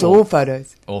 It's all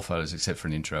photos. All photos except for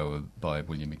an intro by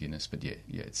William McGuinness. But yeah,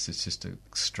 it's just a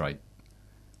straight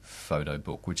photo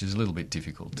book, which is a little bit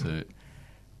difficult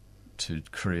to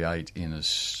create in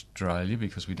Australia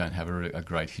because we don't have a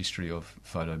great history of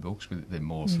photo books. They're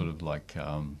more sort of like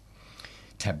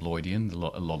tabloidian, a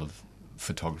lot of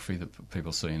photography that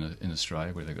people see in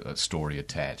Australia where they've got a story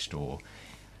attached or...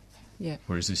 Yeah.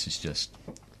 Whereas this is just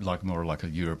more like a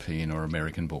European or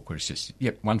American book where it's just,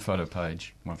 one photo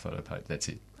page, that's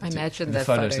it. I imagine the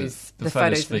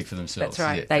photos speak for themselves. That's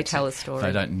right, they tell a story.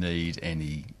 They don't need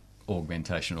any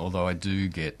augmentation, although I do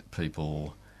get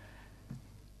people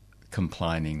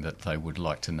complaining that they would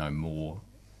like to know more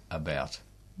about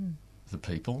the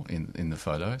people in the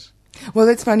photos. Well,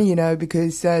 that's funny,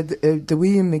 because the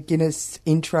William McGuinness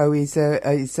intro is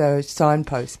a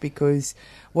signpost because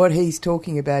what he's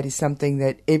talking about is something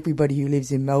that everybody who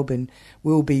lives in Melbourne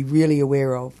will be really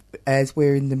aware of as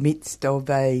we're in the midst of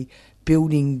a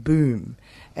building boom.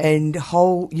 And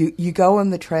you go on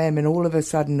the tram and all of a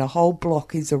sudden a whole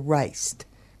block is erased,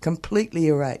 completely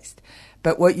erased.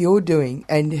 But what you're doing,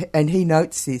 and he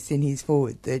notes this in his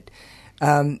foreword, that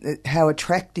how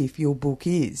attractive your book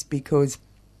is because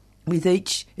with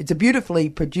each, it's a beautifully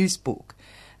produced book,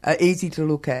 easy to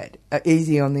look at,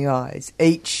 easy on the eyes.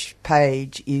 Each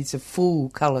page is a full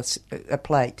colour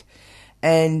plate.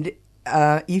 And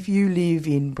if you live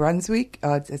in Brunswick,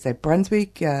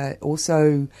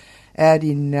 also out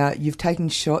in, you've taken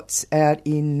shots out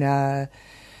in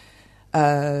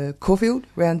Caulfield,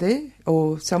 around there,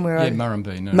 or somewhere? Yeah,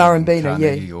 Murrumbina.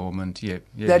 Carnegie, Ormond, yeah.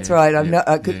 That's right.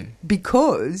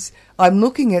 Because I'm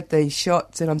looking at these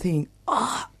shots and I'm thinking,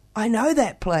 I know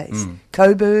that place.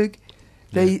 Coburg,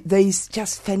 these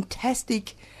just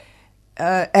fantastic...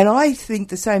 and I think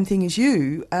the same thing as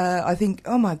you. I think,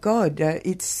 oh my God,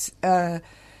 it's going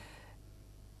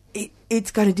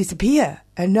to disappear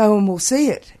and no one will see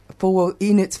it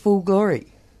in its full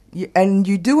glory. And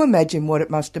you do imagine what it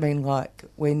must have been like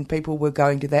when people were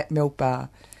going to that milk bar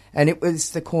and it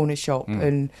was the corner shop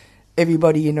and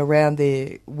everybody in around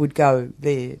there would go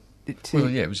there. Well,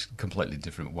 yeah, it was a completely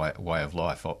different way of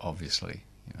life, obviously,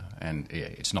 and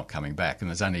it's not coming back. And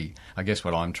there's only, I guess,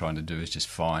 what I'm trying to do is just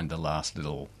find the last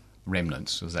little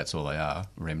remnants, because that's all they are,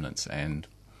 remnants, and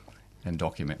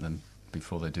document them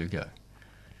before they do go.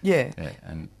 Yeah.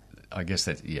 And I guess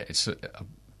that, it's. I've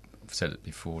said it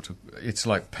before. It's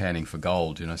like panning for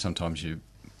gold. Sometimes you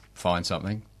find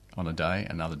something on a day,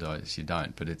 and other days you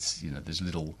don't. But it's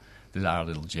there are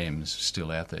little gems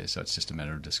still out there, so it's just a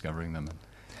matter of discovering them.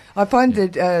 I find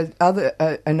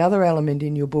that another element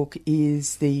in your book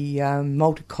is the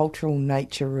multicultural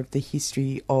nature of the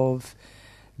history of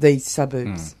these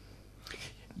suburbs.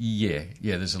 Yeah.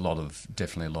 There's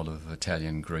definitely a lot of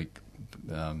Italian, Greek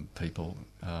people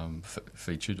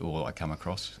featured, or I come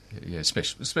across. Yeah,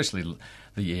 especially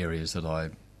the areas that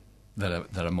are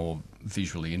more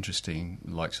visually interesting,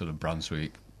 like sort of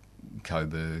Brunswick,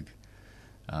 Coburg.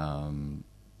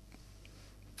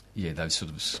 Those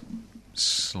sort of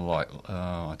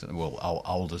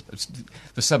older.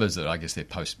 The suburbs that I guess they're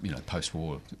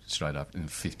post-war, straight up in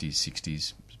the 50s,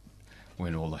 60s,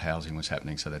 when all the housing was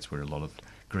happening. So that's where a lot of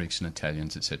Greeks and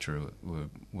Italians, etc.,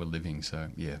 were living. So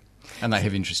and they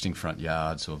have interesting front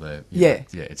yards, or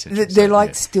etc. They're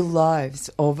like still lives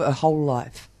of a whole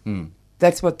life.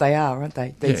 That's what they are, aren't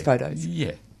they? These photos.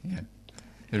 Yeah.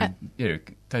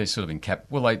 They sort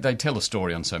of they tell a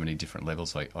story on so many different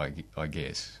levels, I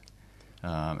guess.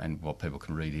 And what people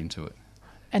can read into it.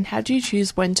 And how do you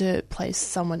choose when to place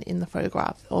someone in the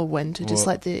photograph or when to just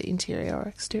let the interior or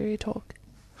exterior talk?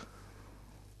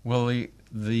 Well,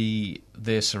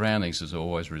 their surroundings is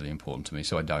always really important to me,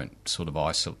 so I don't sort of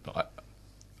isolate.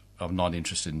 I'm not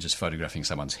interested in just photographing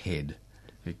someone's head.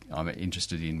 I'm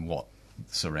interested in what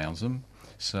surrounds them.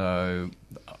 So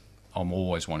I'm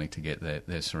always wanting to get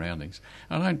their surroundings.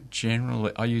 I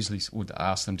usually would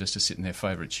ask them just to sit in their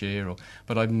favourite chair,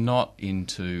 but I'm not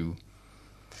into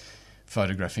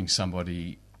photographing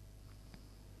somebody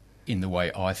in the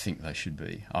way I think they should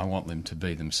be. I want them to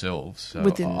be themselves. So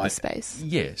within the space.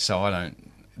 Yeah, so I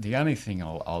don't... The only thing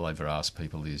I'll ever ask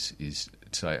people is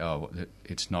to say,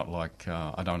 it's not like...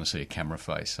 I don't want to see a camera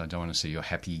face. I don't want to see your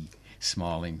happy,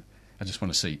 smiling... I just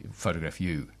want to photograph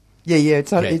you. Yeah,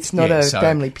 it's not a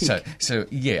family pic. So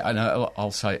I know I'll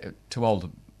say to older,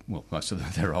 well, most of them,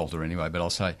 they're older anyway, but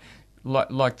I'll say,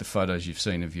 like the photos you've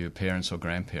seen of your parents or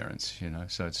grandparents,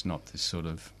 so it's not this sort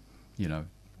of, you're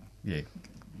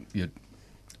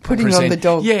putting on the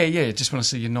dog. Yeah, just want to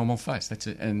see your normal face, that's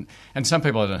it. And some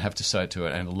people I don't have to say it to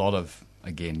it, and a lot of,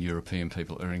 again, European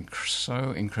people are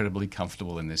so incredibly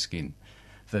comfortable in their skin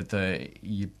that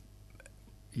you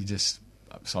just...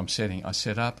 I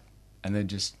set up, and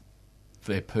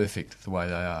they're perfect the way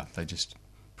they are. They just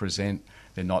present.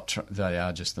 They're not. They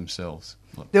are just themselves.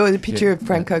 There was a picture of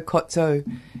Franco Cozzo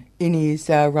in his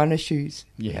runner shoes.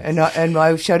 Yeah, and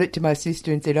I showed it to my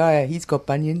sister and said, "Oh, yeah, he's got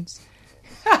bunions."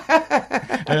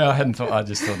 Yeah, I hadn't thought. I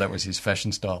just thought that was his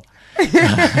fashion style.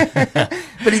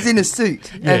 But he's in a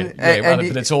suit. But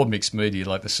it's all mixed media.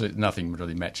 Like the suit, nothing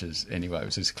really matches anyway. It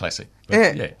was just classic.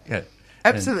 But yeah,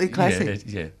 absolutely classic.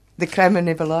 Yeah. The clamour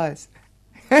never lies.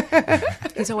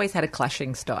 He's always had a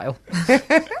clashing style.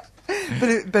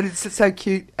 But it's so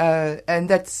cute, and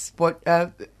that's what.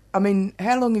 I mean,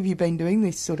 how long have you been doing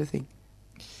this sort of thing?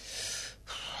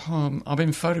 I've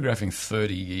been photographing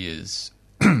 30 years.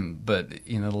 But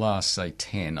in the last, say,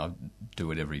 10, I do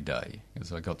it every day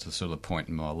because I got to sort of a point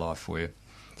in my life where,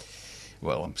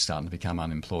 well, I'm starting to become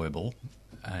unemployable,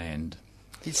 and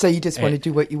so you just want to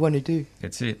do what you want to do.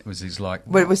 That's it. It was like.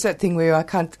 Well, it was that thing where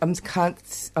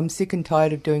I'm sick and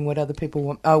tired of doing what other people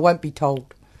want. I won't be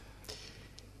told.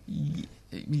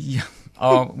 Yeah.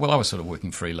 Oh, well, I was sort of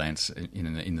working freelance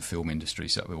in the film industry,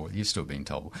 so you're still being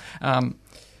told.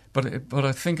 But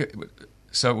I think it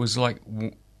was like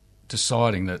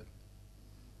deciding that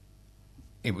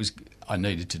I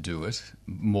needed to do it.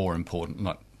 More important,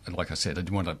 not like I said, I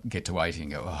didn't want to get to 80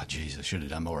 and go, oh, geez, I should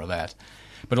have done more of that.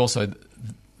 But also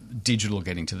digital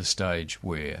getting to the stage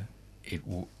where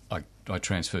I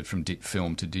transferred from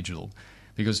film to digital,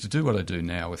 because to do what I do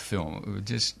now with film,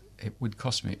 it would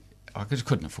cost me. I just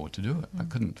couldn't afford to do it. I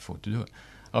couldn't afford to do it.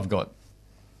 I've got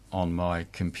on my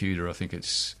computer, I think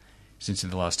it's since in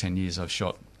the last 10 years, I've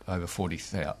shot over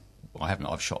 40,000. I haven't.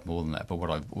 I've shot more than that, but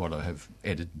what I have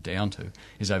edited down to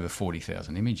is over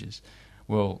 40,000 images.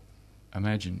 Well,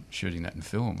 imagine shooting that in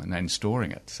film and then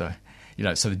storing it. So,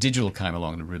 so the digital came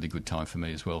along at a really good time for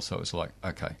me as well. So it was like,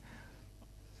 okay,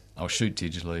 I'll shoot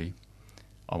digitally.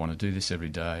 I want to do this every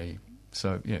day.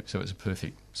 So so it's a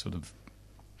perfect sort of.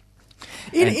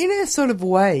 In a sort of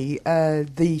way,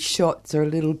 the shots are a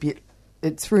little bit.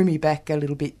 It threw me back a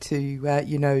little bit to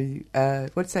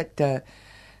what's that.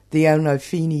 The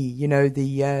Arnolfini,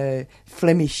 the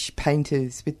Flemish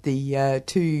painters with the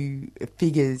two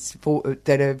figures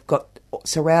that have got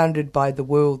surrounded by the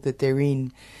world that they're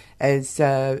in as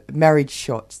marriage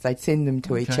shots. They send them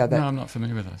to each other. No, I'm not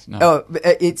familiar with those. No. Oh,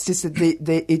 it's just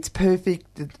that it's perfect.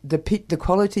 The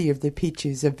quality of the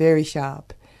pictures are very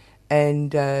sharp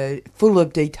and full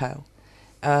of detail.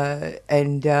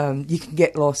 And you can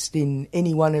get lost in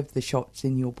any one of the shots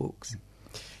in your books.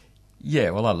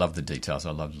 Yeah, well, I love the details.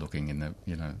 I love looking in the,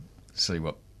 see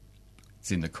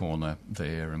what's in the corner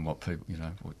there and what people,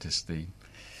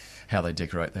 how they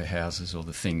decorate their houses or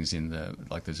the things in the,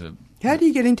 like there's a... How do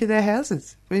you get into their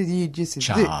houses? You just...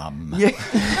 Charm. Yeah.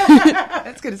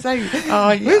 That's going to say,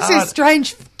 who's this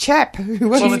strange chap?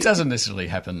 Well, it doesn't necessarily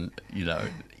happen,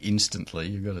 instantly.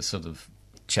 You've got to sort of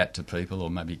chat to people, or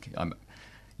maybe,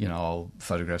 I'll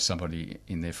photograph somebody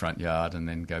in their front yard and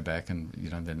then go back and,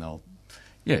 then they'll...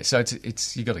 Yeah, so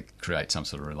it's you got to create some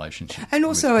sort of relationship. And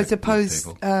also, I suppose,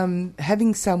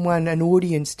 having an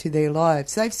audience to their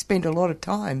lives, they've spent a lot of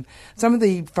time. Some of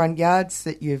the front yards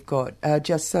that you've got are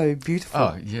just so beautiful.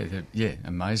 Oh, yeah,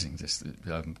 amazing. Just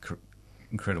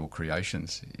incredible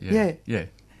creations. Yeah.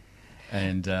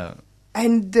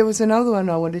 And there was another one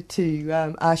I wanted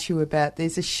to ask you about.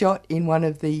 There's a shot in one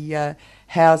of the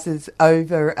houses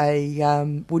over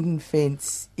a wooden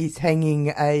fence is hanging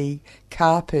a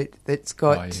carpet that's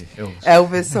got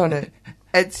Elvis on it.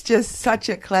 It's just such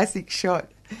a classic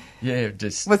shot. Yeah,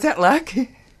 was that luck?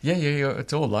 Yeah,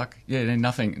 it's all luck. Yeah,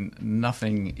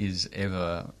 nothing is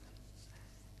ever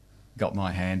got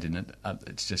my hand in it.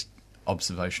 It's just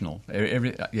observational.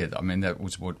 That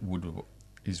was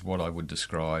what I would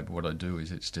describe. What I do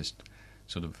is it's just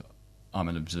sort of, I'm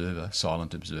an observer,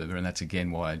 silent observer, and that's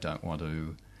again why I don't want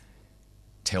to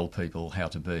tell people how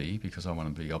to be, because I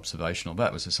want to be observational. But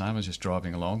it was the same. I was just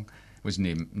driving along. It was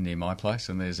near my place,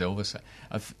 and there's Elvis.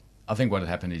 I think what had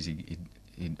happened is he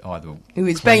either... He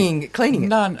was cleaning it?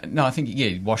 No, I think,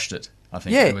 he washed it. I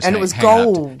think it was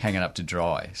gold. Hanging up to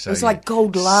dry. So, it was like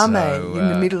gold lame in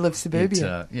the middle of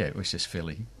suburbia. It was just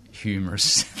fairly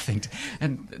humorous thing.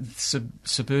 And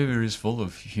suburbia is full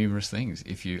of humorous things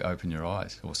if you open your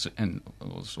eyes, or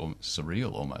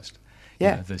surreal almost.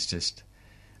 Yeah. There's just...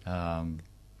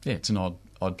 it's an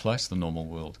odd place, the normal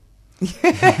world.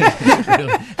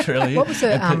 really. What was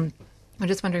I'm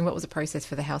just wondering, what was the process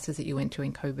for the houses that you went to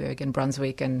in Coburg and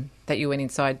Brunswick, and that you went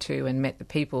inside to and met the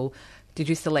people? Did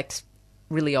you select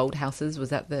really old houses? Was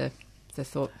that the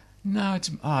thought? No, it's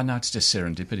just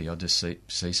serendipity. I'll just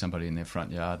see somebody in their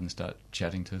front yard and start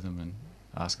chatting to them and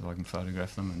ask if I can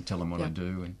photograph them and tell them what I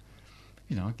do, and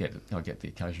I get the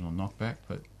occasional knockback,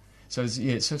 but so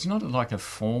it's not like a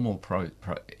formal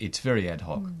it's very ad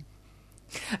hoc.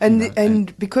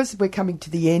 And because we're coming to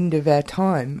the end of our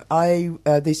time,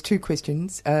 there's two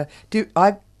questions. Do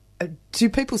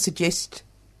people suggest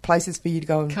places for you to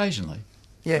go? Occasionally.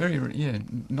 Yeah.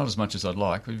 Not as much as I'd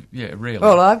like. But rarely.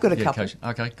 Well, I've got a couple.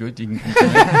 Okay, good. Me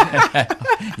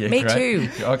great. too.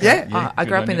 Okay, I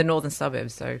grew up in the northern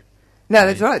suburbs, so... No,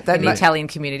 that's right. In the Italian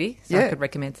community, so I could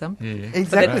recommend some.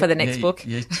 Exactly. For the next book.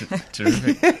 Yeah,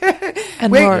 terrific.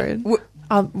 And Lauren,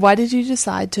 why did you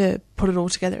decide to put it all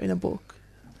together in a book?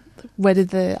 Where did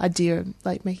the idea of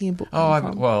making a book come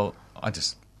from? Well,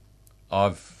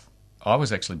 I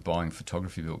was actually buying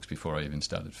photography books before I even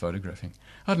started photographing.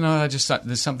 I don't know.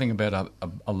 There's something about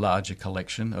a larger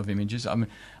collection of images. I mean,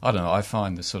 I don't know. I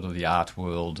find the sort of the art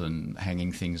world and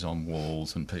hanging things on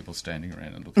walls and people standing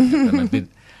around and looking at them a bit.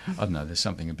 I don't know. There's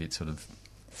something a bit sort of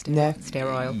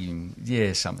sterile.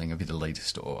 Yeah, something a bit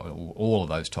elitist or all of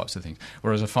those types of things.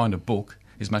 Whereas I find a book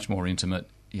is much more intimate.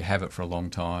 You have it for a long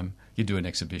time. You do an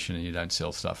exhibition and you don't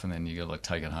sell stuff, and then you got to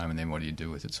take it home, and then what do you do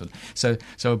with it? So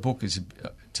a book is,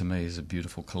 to me, is a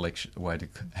beautiful collection, way to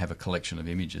have a collection of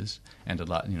images, and there's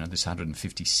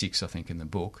 156, I think, in the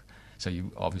book. So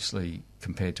you obviously,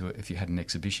 compared to if you had an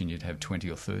exhibition, you'd have 20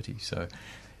 or 30. So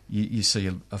you see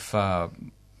a far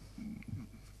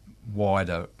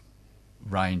wider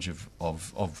range of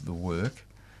the work.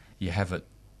 You have it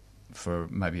for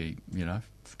maybe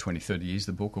 20, 30 years,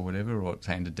 the book or whatever, or it's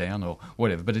handed down or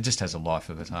whatever, but it just has a life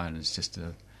of its own. It's just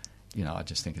I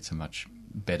just think it's a much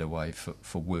better way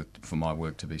for my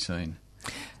work to be seen.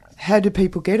 How do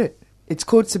people get it? It's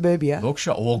called Suburbia.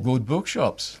 Bookshop, all good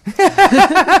bookshops.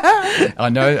 I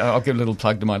know, I'll give a little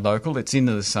plug to my local. It's in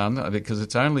the Sun, because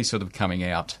it's only sort of coming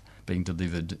out, being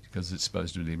delivered, because it's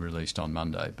supposed to be released on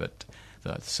Monday, but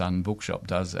the Sun Bookshop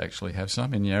does actually have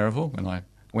some in Yarraville, and I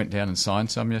went down and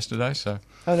signed some yesterday. So,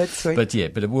 that's sweet. But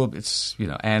it's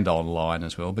and online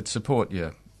as well. But support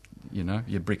your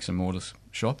bricks and mortar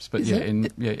shops. But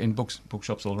in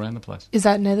bookshops all around the place. Is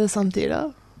that near the Sun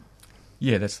Theatre?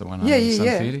 Yeah, that's the one. Sun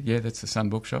Theatre. Yeah, that's the Sun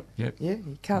Bookshop. Yep. Yeah,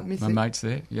 you can't miss it. My mate's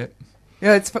there. Yep.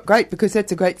 Yeah, it's great because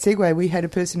that's a great segue. We had a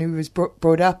person who was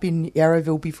brought up in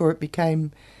Yarraville before it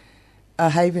became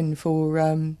a haven for.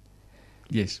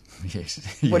 Yes.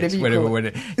 Whatever you call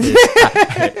it.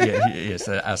 Yes.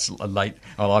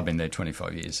 I've been there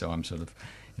 25 years, so I'm sort of,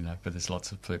 but there's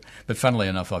lots of people. But funnily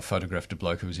enough, I photographed a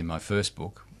bloke who was in my first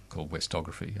book called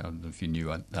Westography. I don't know if you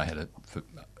knew they had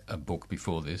a book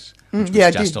before this, which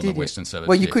was just on the Western Suburbs.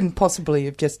 Well, you couldn't possibly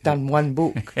have just done one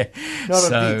book.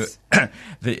 Not on this.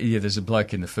 There's a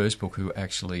bloke in the first book who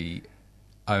actually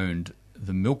owned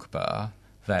the milk bar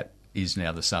that is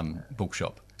now the Sun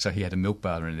Bookshop. So he had a milk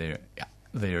bar in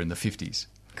there in the 50s.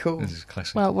 Cool. This is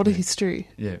classic. Wow, what a history.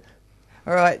 Yeah.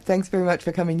 All right, thanks very much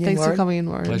for coming in, Thanks Warren. for coming in,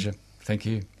 Warren. Pleasure. Thank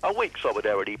you. A weak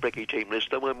solidarity Bricky team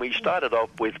listener when we started off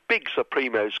with Big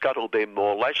Supremo Scuttle Them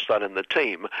More Lashson and the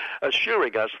team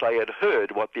assuring us they had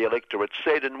heard what the electorate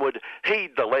said and would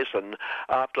heed the lesson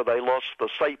after they lost the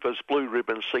safest blue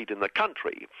ribbon seat in the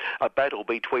country. A battle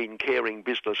between caring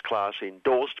business class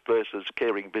endorsed versus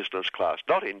caring business class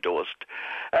not endorsed.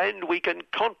 And we can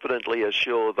confidently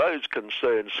assure those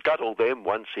concerned Scuttle Them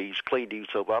once he's cleaned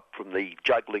himself up from the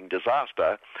juggling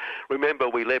disaster. Remember,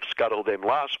 we left Scuttle Them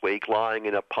last week lying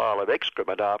in a pile of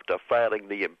excrement after failing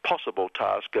the impossible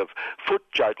task of foot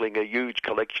juggling a huge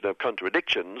collection of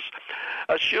contradictions.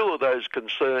 Assure those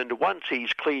concerned once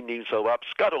he's cleaned himself up,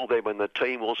 Scuttle Them and the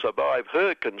team will survive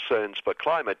her concerns for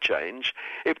climate change,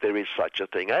 if there is such a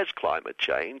thing as climate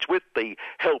change, with the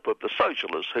help of the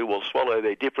socialists who will swallow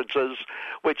their differences,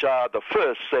 which are the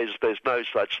first says there's no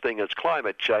such thing as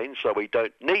climate change, so we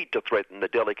don't need to threaten the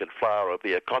delicate flower of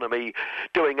the economy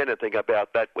doing anything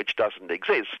about that which doesn't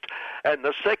exist. And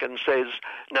the second says,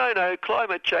 no,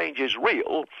 climate change is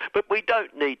real, but we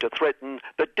don't need to threaten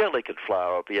the delicate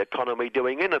flower of the economy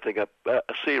doing anything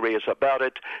serious about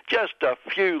it, just a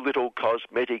few little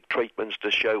cosmetic treatments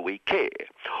to show we care.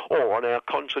 Or on our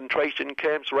concentration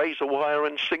camps, razor wire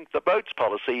and sink the boats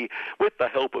policy with the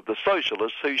help of the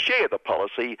socialists who share the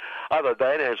policy, other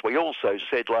than, as we also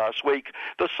said last week,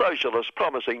 the socialists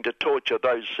promising to torture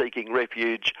those seeking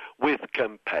refuge with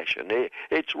compassion.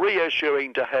 It's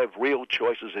reassuring to have real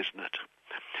choices, isn't it?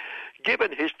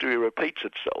 Given history repeats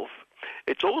itself,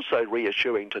 it's also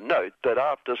reassuring to note that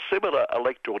after similar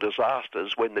electoral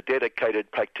disasters, when the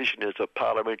dedicated practitioners of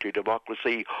parliamentary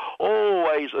democracy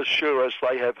always assure us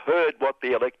they have heard what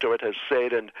the electorate has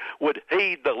said and would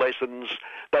heed the lessons,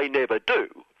 they never do.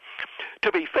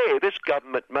 To be fair, this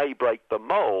government may break the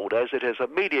mould, as it has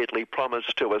immediately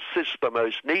promised to assist the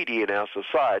most needy in our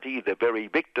society, the very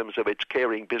victims of its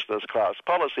caring business class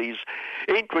policies,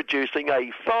 introducing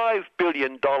a $5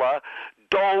 billion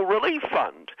dole relief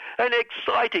fund, an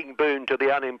exciting boon to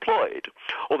the unemployed.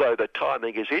 Although the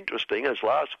timing is interesting, as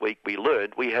last week we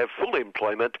learned, we have full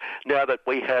employment now that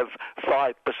we have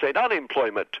 5%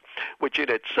 unemployment, which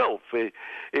in itself is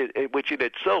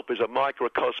a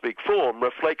microcosmic form,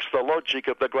 reflects the logic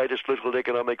of the greatest little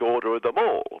economic order of them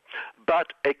all.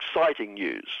 But exciting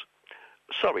news.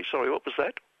 Sorry, what was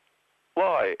that?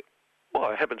 Why,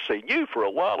 I haven't seen you for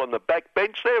a while on the back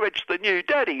bench there. It's the new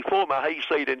daddy, former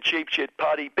hayseed and cheap shit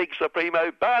party Big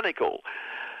Supremo Barnacle.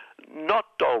 Not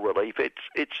dole relief,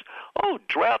 it's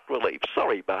drought relief.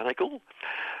 Sorry, Barnacle.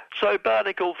 So,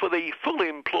 Barnacle, for the full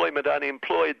employment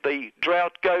unemployed, the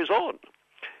drought goes on.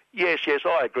 Yes,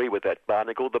 I agree with that,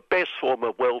 Barnacle. The best form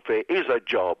of welfare is a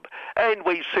job, and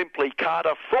we simply can't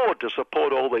afford to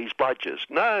support all these budgets.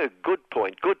 No, good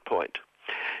point.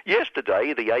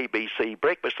 Yesterday, the ABC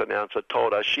breakfast announcer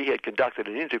told us she had conducted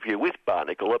an interview with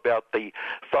Barnacle about the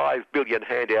 $5 billion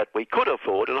handout we could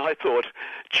afford, and I thought,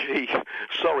 gee,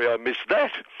 sorry I missed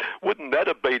that. Wouldn't that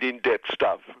have been in-depth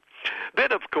stuff?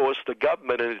 Then, of course, the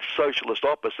government and its socialist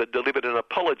opposite delivered an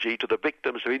apology to the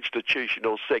victims of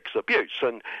institutional sex abuse,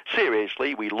 and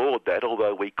seriously, we laud that,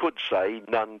 although we could say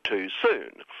none too soon.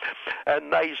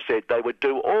 And they said they would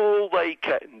do all they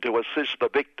can to assist the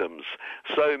victims,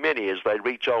 so many as they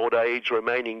reach old age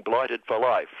remaining blighted for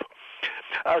life.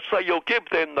 So you'll give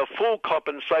them the full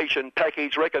compensation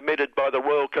package recommended by the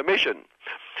Royal Commission.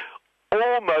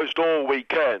 Almost all we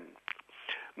can.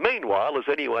 Meanwhile, as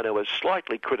anyone who has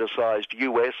slightly criticised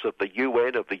US of the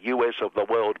UN, of the US of the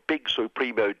world, Big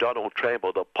Supremo Donald Trump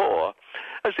or the poor,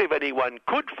 as if anyone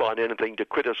could find anything to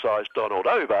criticise Donald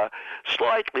over,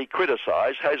 slightly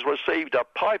criticised, has received a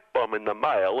pipe bomb in the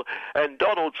mail, and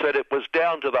Donald said it was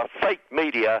down to the fake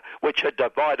media which had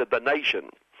divided the nation.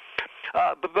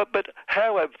 But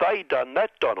how have they done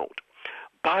that, Donald?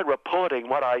 By reporting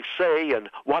what I say and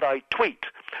what I tweet.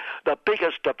 The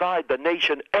biggest divide the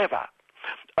nation ever.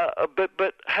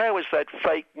 But how is that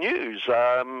fake news?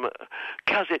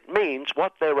 'Cause it means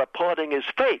what they're reporting is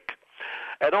fake.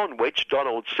 And on which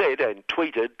Donald said and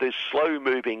tweeted this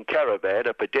slow-moving caravan,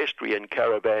 a pedestrian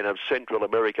caravan of Central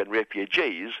American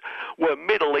refugees, were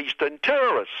Middle Eastern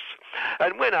terrorists.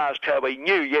 And when asked how he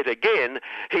knew yet again,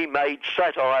 he made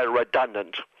satire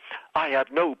redundant. I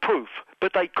have no proof,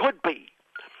 but they could be.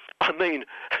 I mean,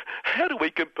 how do we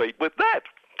compete with that?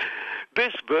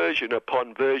 This version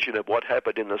upon version of what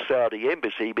happened in the Saudi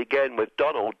embassy began with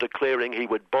Donald declaring he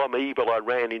would bomb evil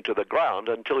Iran into the ground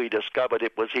until he discovered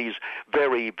it was his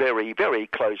very, very, very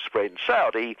close friend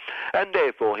Saudi, and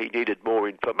therefore he needed more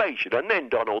information. And then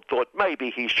Donald thought maybe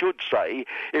he should say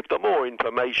if the more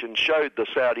information showed the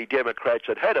Saudi Democrats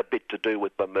had a bit to do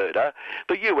with the murder,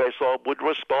 the US would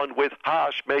respond with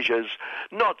harsh measures,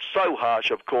 not so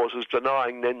harsh, of course, as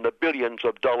denying them the billions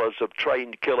of dollars of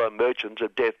trained killer merchants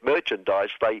of death merchandise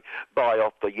they buy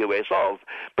off the US of.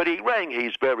 But he rang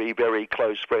his very, very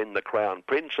close friend, the Crown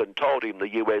Prince, and told him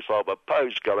the US of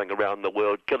opposed going around the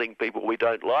world killing people we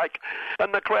don't like.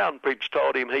 And the Crown Prince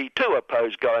told him he too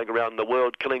opposed going around the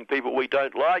world killing people we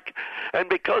don't like. And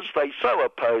because they so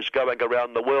opposed going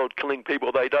around the world killing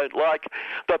people they don't like,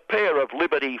 the pair of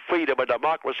liberty, freedom and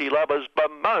democracy lovers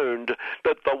bemoaned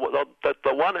that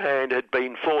the one hand had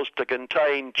been forced to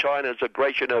contain China's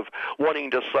aggression of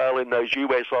wanting to sail in those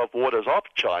US of waters off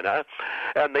China,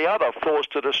 and the other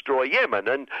forced to destroy Yemen.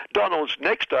 And Donald's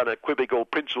next unequivocal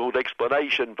principled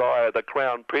explanation via the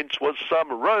Crown Prince was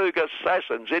some rogue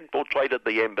assassins infiltrated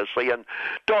the embassy, and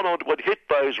Donald would hit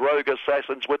those rogue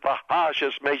assassins with the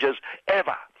harshest measures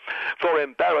ever for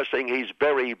embarrassing his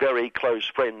very, very close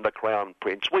friend, the Crown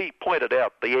Prince. We pointed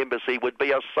out the embassy would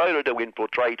be a soda to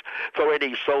infiltrate for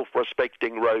any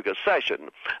self-respecting rogue assassin,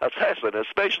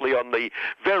 especially on the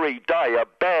very day a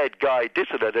bad guy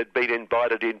dissident had been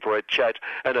invited in for a chat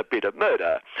and a bit of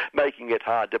murder, making it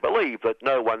hard to believe that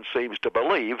no one seems to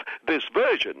believe this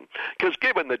version. Because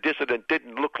given the dissident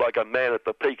didn't look like a man at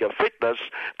the peak of fitness,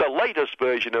 the latest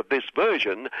version of this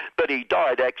version, that he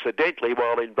died accidentally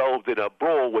while involved in a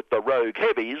brawl with the rogue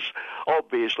heavies,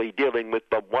 obviously dealing with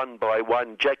the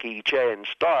one-by-one Jackie Chan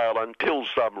style until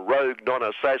some rogue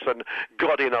non-assassin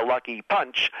got in a lucky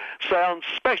punch, sounds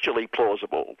specially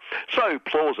plausible. So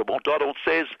plausible, Donald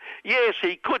says, yes,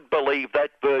 he could believe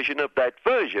that version of that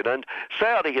version, and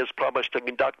Saudi has promised to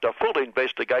conduct a full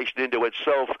investigation into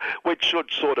itself, which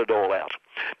should sort it all out.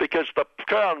 Because the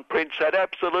Crown Prince had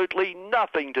absolutely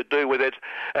nothing to do with it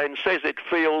and says it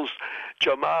feels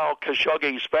Jamal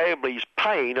Khashoggi's family's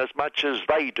pain as much as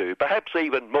they do, perhaps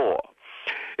even more.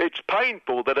 It's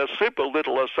painful that a simple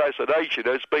little assassination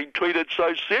has been treated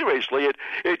so seriously.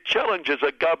 It challenges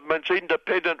a government's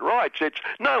independent rights. It's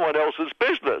no one else's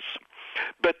business.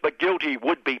 But the guilty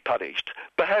would be punished.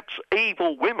 Perhaps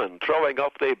evil women throwing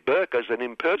off their burqas and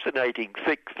impersonating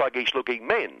thick, thuggish-looking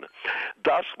men.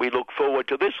 Thus, we look forward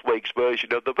to this week's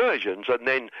version of the versions, and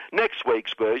then next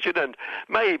week's version, and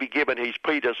maybe given his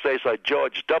predecessor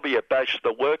George W. Bush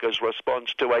the workers'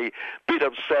 response to a bit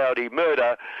of Saudi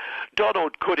murder,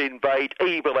 Donald could invade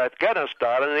evil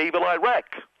Afghanistan and evil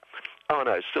Iraq. Oh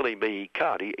no, silly me, he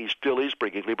can't. He still is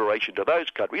bringing liberation to those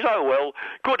countries. Oh well,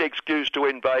 good excuse to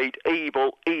invade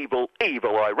evil, evil,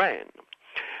 evil Iran.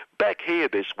 Back here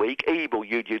this week, evil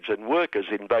unions and workers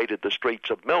invaded the streets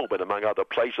of Melbourne, among other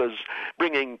places,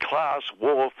 bringing class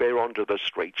warfare onto the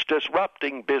streets,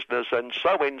 disrupting business and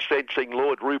so incensing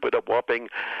Lord Rupert of Wapping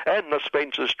and the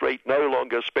Spencer Street, no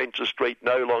longer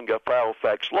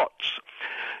Fairfax lots.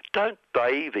 Don't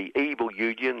they, the evil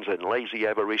unions and lazy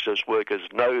avaricious workers,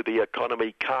 know the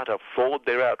economy can't afford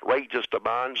their outrageous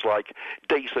demands like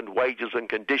decent wages and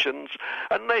conditions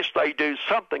unless they do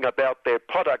something about their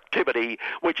productivity,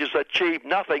 which has achieved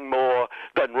nothing more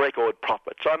than record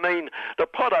profits? I mean, the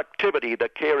productivity the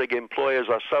caring employers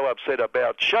are so upset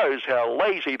about shows how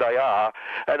lazy they are,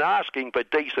 and asking for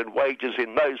decent wages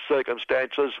in those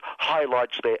circumstances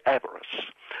highlights their avarice.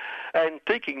 And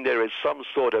thinking there is some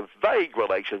sort of vague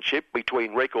relationship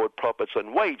between record profits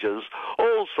and wages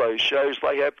also shows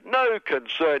they have no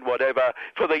concern whatever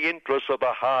for the interests of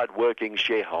the hard-working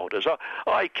shareholders.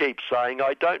 I keep saying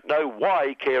I don't know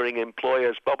why caring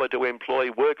employers bother to employ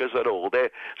workers at all.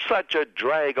 They're such a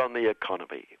drag on the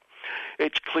economy.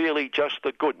 It's clearly just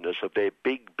the goodness of their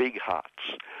big, big hearts,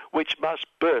 which must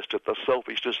burst at the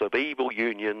selfishness of evil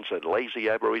unions and lazy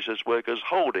avaricious workers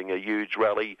holding a huge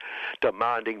rally,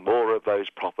 demanding more of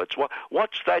those profits.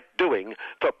 What's that doing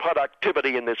for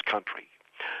productivity in this country?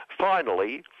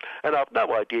 Finally, and I've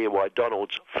no idea why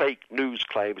Donald's fake news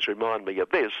claims remind me of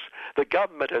this, the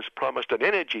government has promised an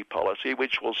energy policy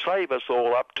which will save us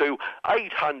all up to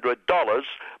 $800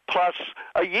 plus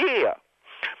a year.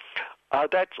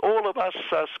 That's all of us,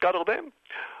 Scuttle them.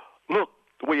 Look,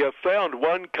 we have found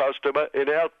one customer in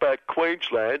outback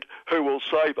Queensland who will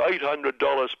save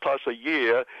 $800 plus a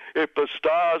year if the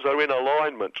stars are in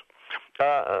alignment.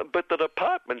 But the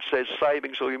department says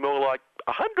savings will be more like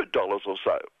 $100 or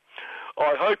so.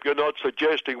 I hope you're not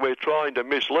suggesting we're trying to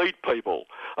mislead people.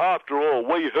 After all,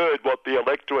 we heard what the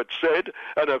electorate said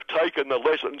and have taken the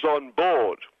lessons on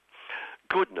board.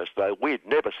 Goodness, though, we'd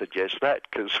never suggest that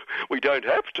because we don't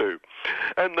have to.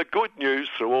 And the good news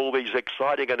through all these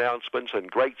exciting announcements and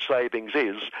great savings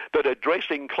is that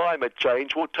addressing climate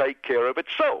change will take care of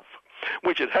itself,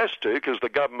 which it has to because the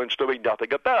government's doing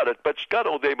nothing about it. But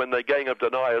Scuttle them and the gang of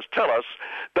deniers tell us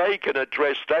they can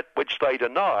address that which they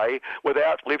deny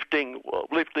without lifting or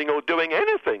doing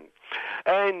anything.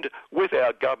 And with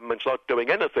our governments not doing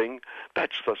anything,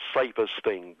 that's the safest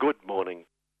thing. Good morning.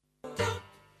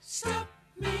 Stop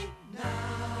me now.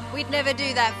 We'd never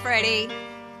do that, Freddie.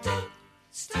 Don't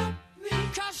stop me,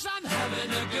 'cause I'm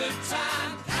having a good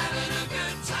time,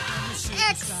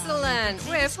 Excellent.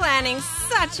 We're planning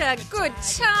such a good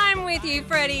time with you,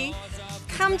 Freddie.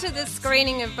 Come to the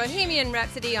screening of Bohemian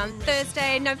Rhapsody on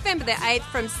Thursday, November the 8th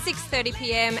from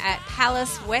 6:30pm at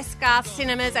Palace Westgarth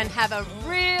Cinemas and have a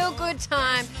real good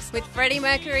time with Freddie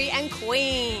Mercury and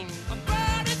Queen.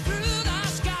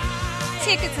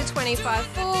 Tickets are $25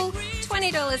 full,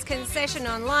 $20 concession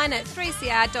online at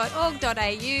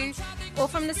 3cr.org.au or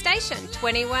from the station,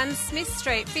 21 Smith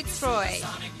Street, Fitzroy.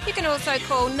 You can also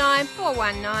call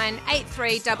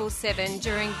 9419-8377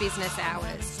 during business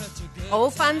hours. All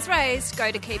funds raised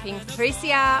go to keeping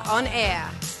 3CR on air.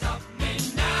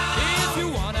 If you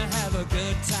want to have a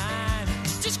good time,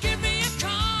 just give me a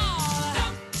call.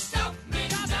 Don't stop me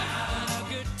now. Have a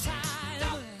good time.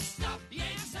 Don't stop me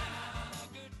now.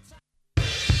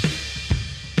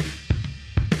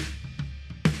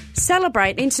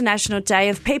 Celebrate International Day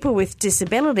of People with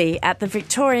Disability at the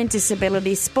Victorian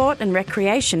Disability Sport and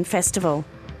Recreation Festival.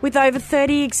 With over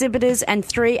 30 exhibitors and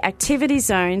 3 activity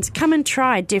zones, come and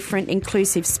try different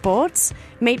inclusive sports,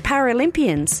 meet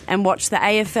Paralympians and watch the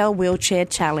AFL Wheelchair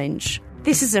Challenge.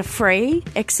 This is a free,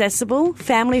 accessible,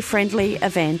 family-friendly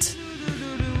event.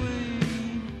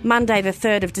 Monday the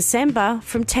 3rd of December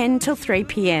from 10 till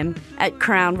 3pm at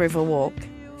Crown River Walk.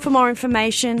 For more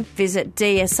information, visit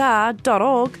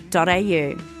dsr.org.au.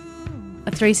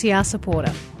 A 3CR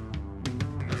supporter.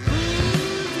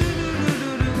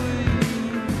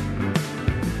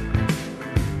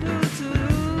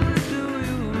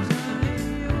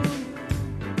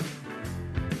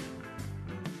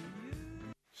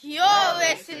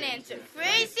 listening to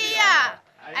 3CR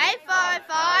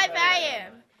 855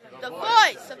 AM, the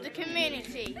voice of the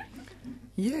community.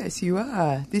 Yes, you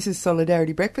are. This is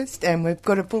Solidarity Breakfast, and we've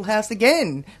got a full house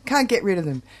again. Can't get rid of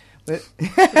them.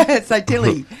 So,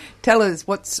 Tilly, tell us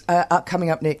what's coming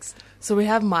up next. So we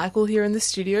have Michael here in the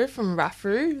studio from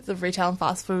RAFRU, the Retail and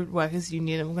Fast Food Workers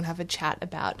Union, and we're going to have a chat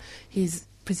about his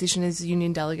position as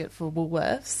union delegate for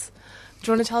Woolworths.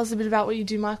 Do you want to tell us a bit about what you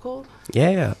do, Michael?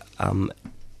 Yeah,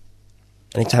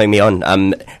 thanks for having me on.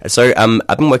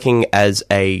 I've been working as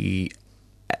a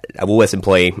Woolworths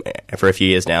employee for a few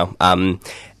years now, and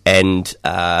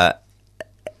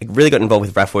really got involved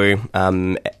with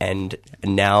RAFWU, and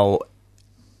now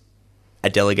a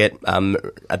delegate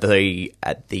at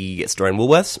the store in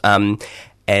Woolworths,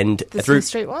 and the Smith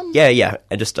Street one. Yeah,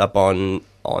 and just up on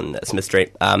Smith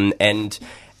Street, and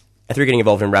through getting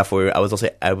involved in RAFWU, I was also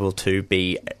able to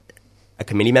be a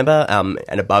committee member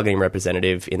and a bargaining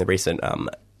representative in the recent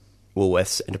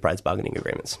Woolworths Enterprise Bargaining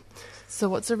Agreements. So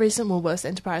what's the recent Woolworths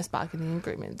Enterprise Bargaining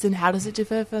Agreements, and how does it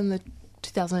differ from the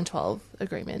 2012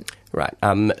 agreement? Right.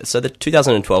 So the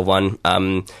 2012 one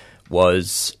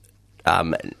was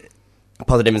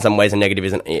positive in some ways and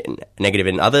negative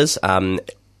in others.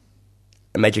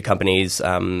 Major companies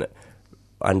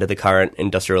under the current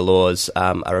industrial laws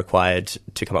are required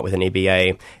to come up with an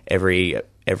EBA every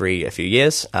few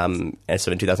years. And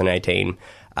so in 2018,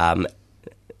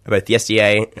 both the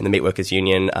SDA and the Meat Workers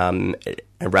Union and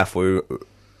RAFWU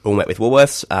all met with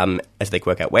Woolworths as they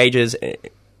work out wages and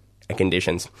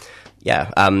conditions.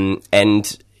 It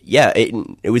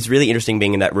was really interesting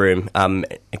being in that room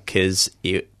because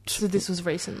So this was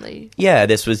recently? Yeah,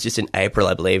 this was just in April,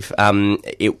 I believe.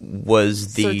 It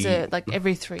was the... So it's like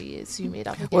every 3 years you meet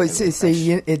up again. Well,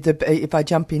 if I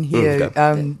jump in here,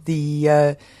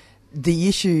 the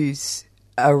issues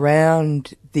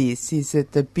around this is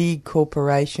that the big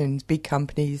corporations, big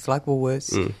companies like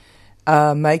Woolworths,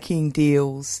 are making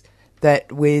deals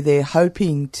where they're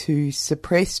hoping to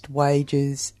suppress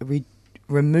wages,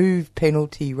 remove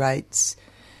penalty rates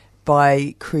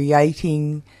by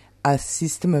creating a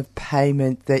system of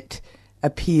payment that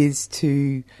appears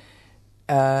to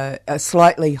a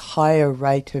slightly higher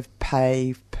rate of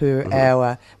pay per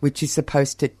hour, which is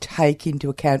supposed to take into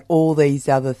account all these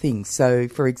other things. So,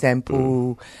 for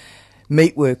example,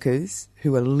 meat workers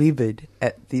who are livid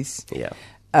at this,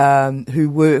 who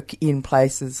work in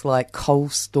places like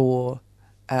cold store,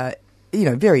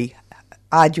 very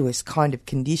arduous kind of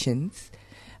conditions,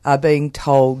 are being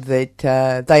told that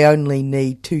they only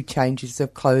need 2 changes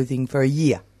of clothing for a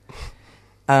year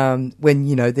when,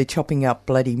 they're chopping up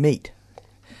bloody meat.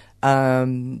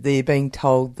 They're being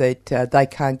told that they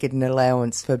can't get an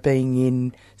allowance for being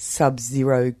in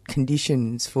sub-zero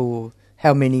conditions for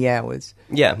how many hours.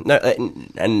 Yeah, no,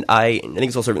 and I think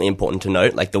it's also really important to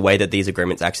note, like, the way that these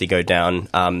agreements actually go down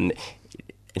in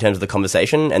terms of the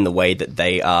conversation and the way that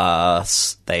they are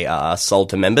sold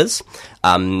to members.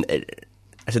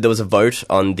 So there was a vote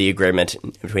on the agreement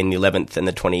between the 11th and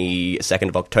the 22nd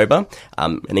of October,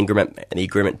 and the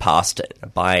agreement passed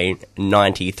by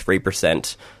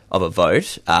 93% of a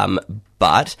vote.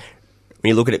 But when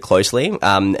you look at it closely,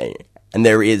 and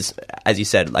there is, as you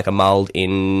said, like a mild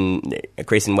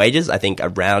increase in wages, I think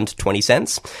around 20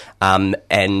 cents, and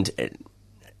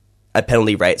at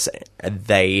penalty rates,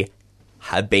 they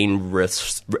have been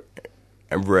restored.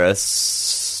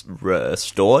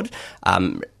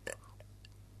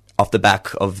 Off the back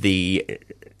of the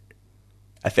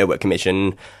Fair Work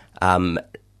Commission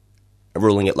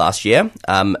ruling it last year.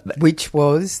 Which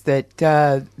was that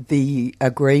the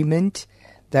agreement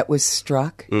that was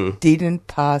struck didn't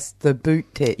pass the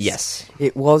boot test. Yes.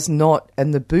 It was not,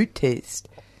 and the boot test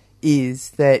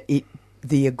is that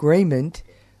the agreement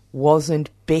wasn't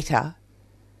better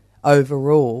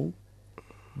overall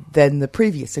than the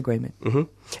previous agreement. Mm-hmm.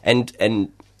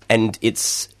 And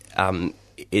it's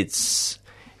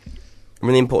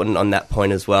really important on that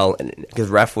point as well, because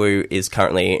RAFWU is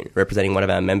currently representing one of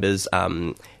our members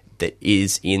that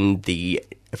is in the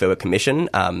Fair Work Commission,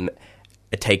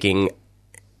 taking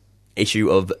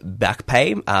issue of back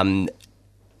pay. And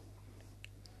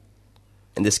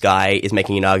this guy is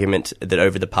making an argument that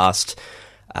over the past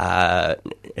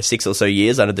 6 or so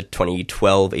years, under the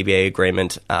 2012 EBA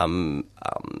agreement,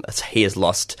 he has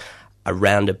lost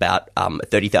around about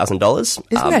 $30,000.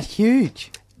 Isn't that huge?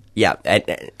 Yeah,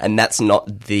 and that's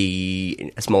not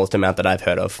the smallest amount that I've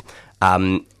heard of.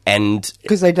 And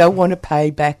because they don't want to pay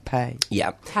back pay.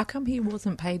 Yeah. How come he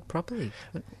wasn't paid properly?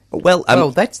 Well,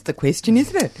 that's the question,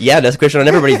 isn't it? Yeah, that's the question on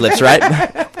everybody's lips, right?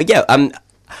 But yeah,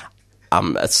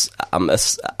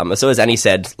 so as Annie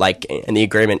said, like, and the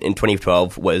agreement in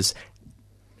 2012 was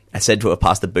said to have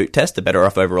passed the boot test, the better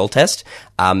off overall test,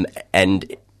 and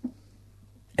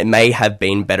it may have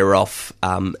been better off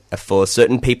for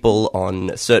certain people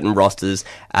on certain rosters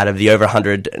out of the over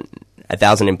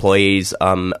 1,000 employees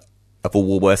for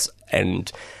Woolworths,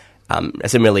 and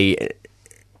similarly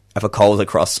for Coles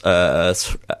across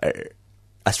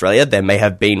Australia. There may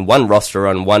have been one roster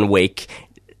on 1 week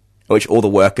in which all the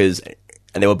workers,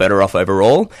 and they were better off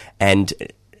overall, and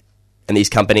these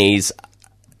companies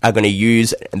are going to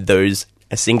use those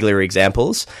singular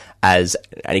examples as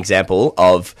an example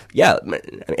of,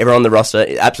 everyone on the roster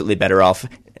is absolutely better off,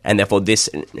 and therefore this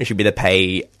should be the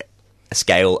pay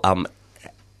scale of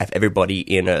everybody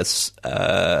in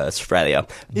Australia.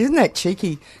 Isn't that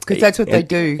cheeky? Because that's what they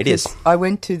do. It is. I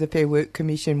went to the Fair Work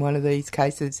Commission, one of these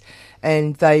cases,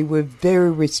 and they were very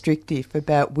restrictive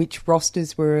about which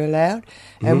rosters were allowed.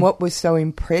 Mm-hmm. And what was so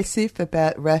impressive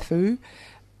about RAFU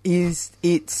is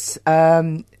its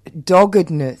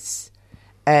doggedness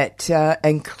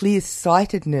and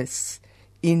clear-sightedness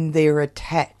in their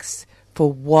attacks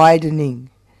for widening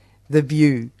the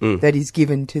view that is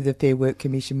given to the Fair Work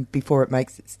Commission before it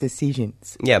makes its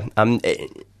decisions. Yeah, and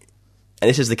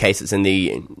this is the case that's in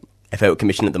the Fair Work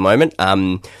Commission at the moment.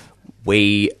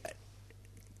 We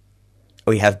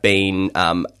have been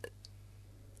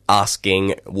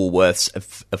asking Woolworths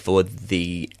for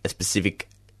the specific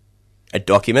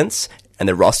documents and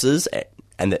the rosters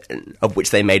and of which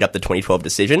they made up the 2012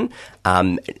 decision,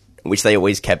 which they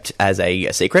always kept as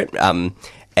a secret.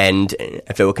 And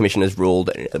a Fair Work Commission has ruled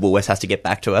Woolworths has to get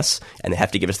back to us and they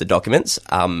have to give us the documents.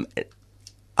 So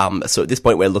at this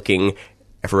point, we're looking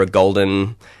for a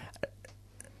golden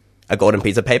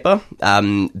piece of paper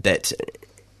that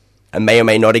may or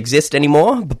may not exist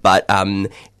anymore. But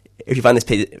if you find this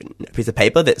piece of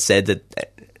paper that said that,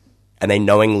 and they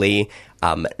knowingly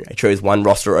chose one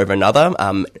roster over another,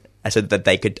 so that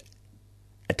they could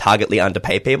targetly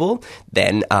underpay people,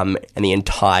 then and the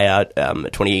entire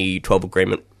 2012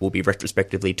 agreement will be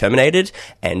retrospectively terminated,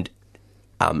 and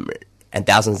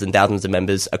thousands of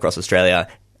members across Australia,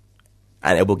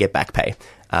 and it will get back pay.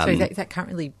 So is that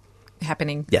currently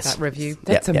happening? Yes. That review.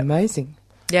 That's amazing.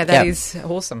 Yeah, that is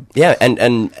awesome. Yeah,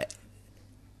 and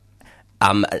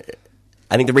I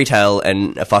think the retail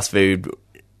and fast food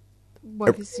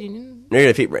Workers' Union.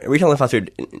 Retail and fast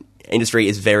food industry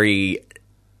is very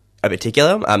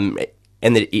particular, and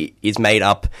that it is made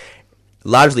up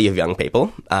largely of young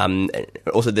people.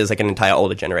 Also, there's like an entire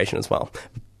older generation as well.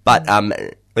 But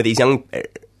with these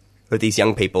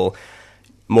young people,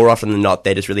 more often than not,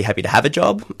 they're just really happy to have a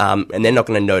job, and they're not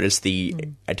going to notice a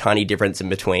tiny difference in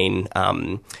between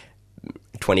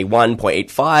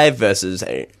 21.85 versus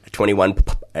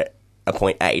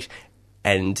 21.8.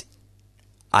 And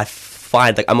I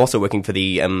find, like, I'm also working for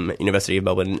the University of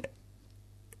Melbourne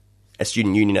a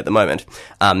student union at the moment,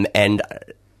 and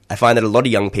I find that a lot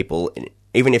of young people,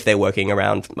 even if they're working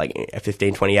around like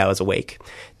 15, 20 hours a week,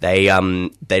 they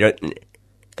don't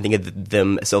think of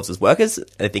themselves as workers.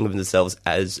 They think of themselves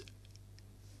as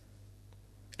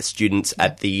students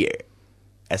at the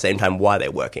same time while they're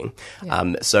working.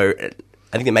 Yeah. So I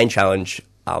think the main challenge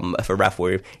for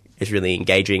RAFWU is really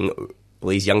engaging all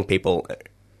these young people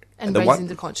and raising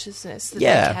the consciousness that they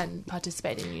can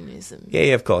participate in unionism.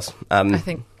 Yeah, of course. I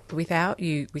think without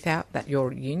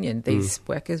your union, these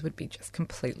workers would be just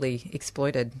completely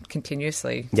exploited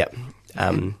continuously. Yeah.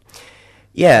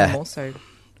 Yeah. More so.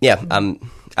 Yeah.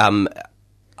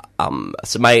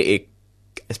 So my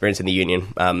experience in the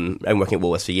union, I'm working at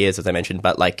Woolworths for years, as I mentioned,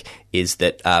 but is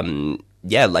that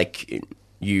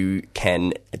you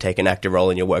can take an active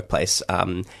role in your workplace,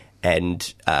 and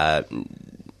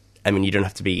you don't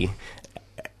have to be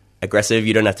aggressive,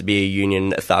 you don't have to be a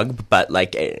union thug, but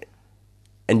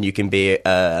and you can be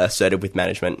assertive with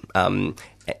management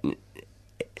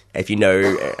if you know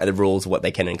the rules of what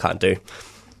they can and can't do.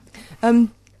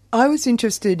 I was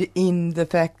interested in the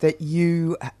fact that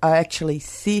you actually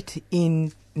sit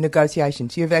in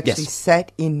negotiations. You've actually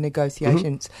sat in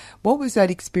negotiations. Mm-hmm. What was that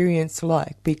experience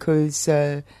like? Because,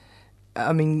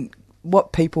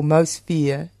 what people most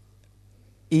fear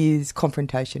is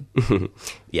confrontation.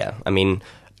 Yeah, and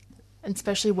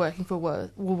especially working for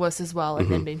Woolworths as well, and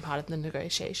then being part of the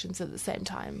negotiations at the same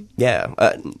time. Yeah,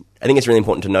 I think it's really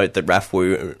important to note that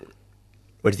RAFWU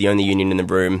was the only union in the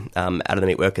room out of the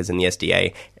meat workers and the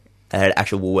SDA, and had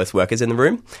actual Woolworths workers in the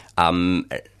room. And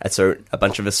so a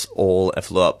bunch of us all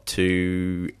flew up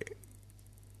to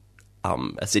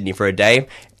Sydney for a day.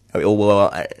 We all wore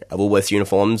Woolworths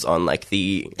uniforms on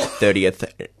the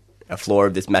 30th floor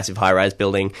of this massive high-rise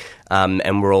building,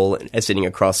 and we're all sitting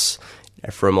across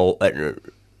from all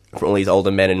from all these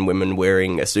older men and women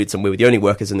wearing suits, and we were the only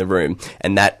workers in the room.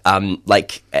 And that,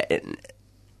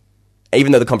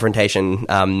 even though the confrontation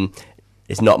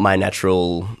is not my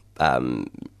natural...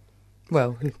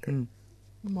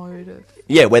 motive.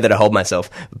 Yeah, way that I hold myself.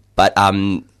 But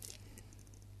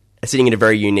sitting in a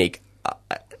very unique...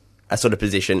 a sort of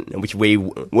position in which we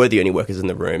were the only workers in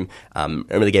the room, it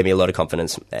really gave me a lot of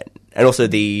confidence, and also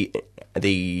the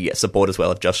support as well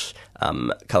of Josh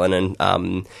Cullinan,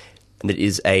 that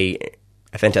is a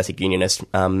fantastic unionist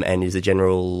and is the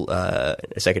general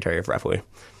secretary of RAFWU.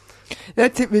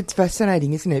 It's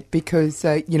fascinating, isn't it? Because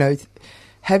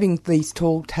having these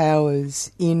tall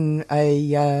towers in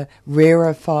a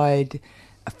rarefied,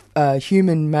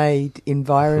 human-made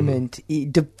environment,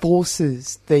 it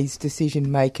divorces these decision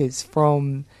makers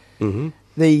from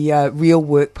the real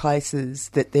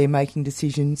workplaces that they're making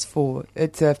decisions for.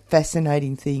 It's a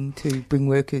fascinating thing to bring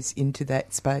workers into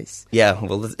that space. Yeah,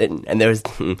 well, and there was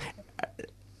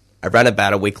around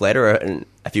about a week later,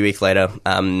 a few weeks later,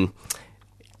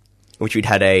 which we'd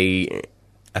had a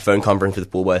phone conference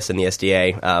with Woolworths and the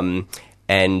SDA.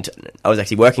 And I was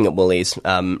actually working at Woolies.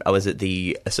 I was at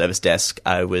the service desk.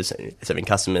 I was serving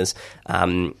customers.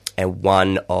 And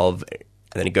one of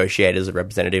the negotiators, a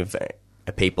representative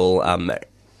of people from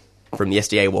the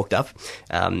SDA walked up.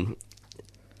 And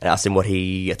asked him what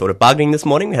he thought of bargaining this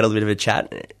morning. We had a little bit of a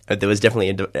chat. There was definitely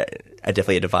a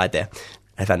divide there.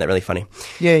 I found that really funny.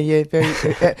 Yeah,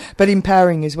 very, but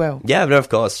empowering as well. Yeah, no, of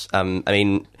course.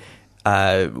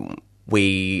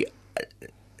 We...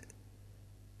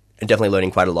 definitely learning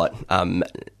quite a lot about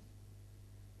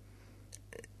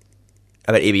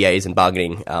EBAs and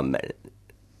bargaining,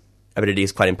 but it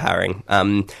is quite empowering.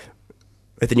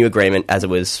 With the new agreement, as it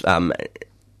was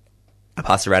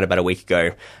passed around about a week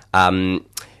ago,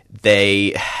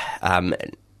 they,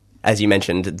 as you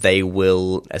mentioned, they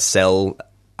will sell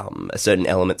certain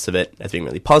elements of it as being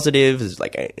really positive, as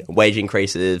like wage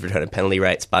increases, return of penalty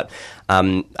rates. But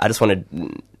I just wanted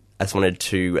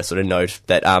to sort of note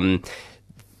that.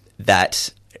 That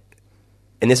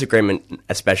in this agreement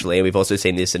especially, and we've also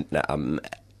seen this in the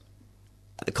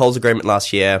Coles agreement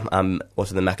last year,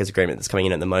 also the Macca's agreement that's coming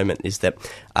in at the moment, is that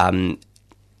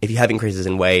if you have increases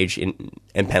in wage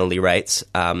and penalty rates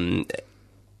for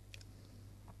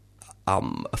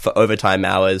overtime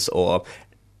hours or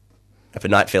for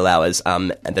night fill hours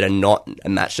that are not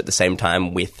matched at the same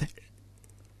time with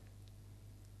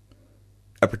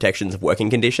protections of working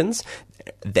conditions,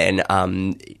 then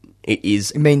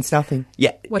it means nothing.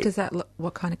 Yeah. What does that?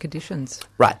 What kind of conditions?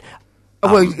 Right.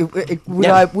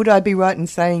 Would I be right in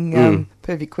saying?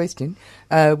 Perfect question.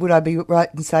 Would I be right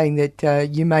in saying that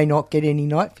you may not get any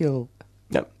night fill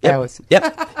hours? Yep.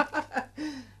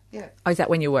 Yeah. Oh, is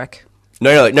that when you work?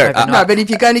 No. No, but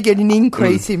if you're going to get an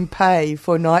increase in pay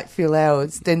for night fill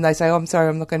hours, then they say, "Oh, I'm sorry,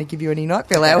 I'm not going to give you any night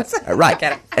fill hours." Right.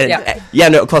 Get it. Yeah.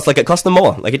 No, it costs them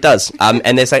more. Like it does.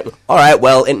 And they're saying, all right,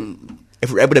 well,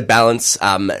 if we're able to balance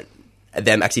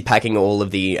them actually packing all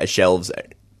of the shelves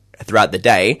throughout the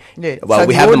day, well, so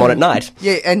we have them on at night.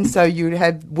 Yeah, and so you'd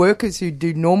have workers who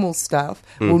do normal stuff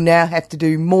will now have to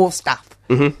do more stuff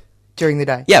during the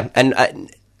day. Yeah, and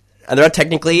there are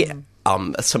technically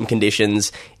some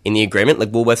conditions in the agreement.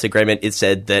 Like Woolworths agreement, it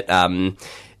said that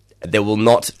there will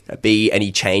not be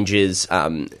any changes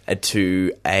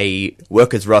to a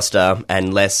workers' roster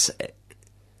unless...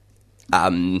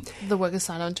 the workers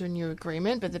sign on to a new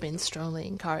agreement, but they've been strongly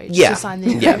encouraged to sign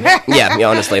the agreement. Yeah,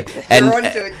 honestly. And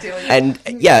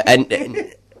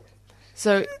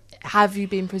so, have you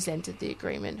been presented the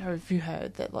agreement, or have you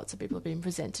heard that lots of people have been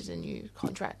presented a new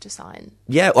contract to sign?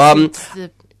 Yeah, well, the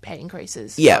pay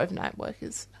increases for overnight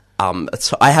workers.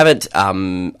 So I haven't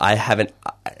seen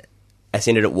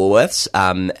it at Woolworths,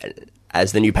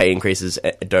 as the new pay increases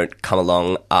don't come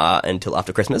along until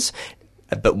after Christmas.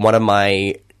 But one of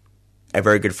my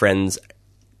very good friend's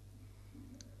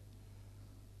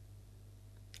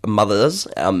mother's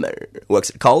works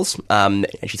at Coles, and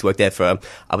she's worked there for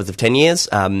upwards of 10 years.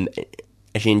 And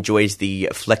she enjoys the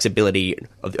flexibility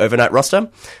of the overnight roster,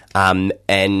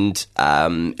 and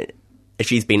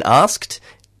she's been asked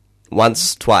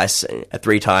once, twice,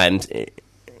 3 times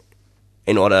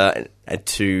in order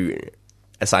to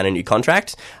sign a new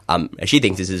contract. She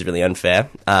thinks this is really unfair,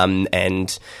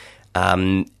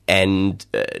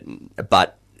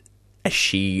 but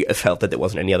she felt that there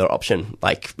wasn't any other option.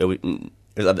 Like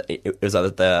it was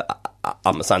either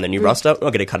sign the new roster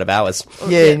or get a cut of hours.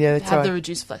 That's have right. the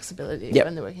reduced flexibility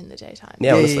when they work in the daytime.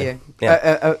 Honestly.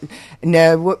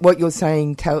 Now, what you're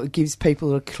saying gives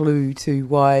people a clue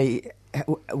to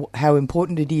how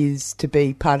important it is to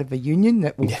be part of a union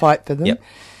that will fight for them.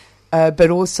 But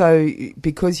also,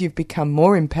 because you've become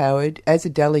more empowered as a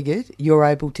delegate, you're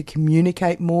able to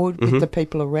communicate more with the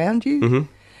people around you.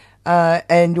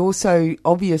 And also,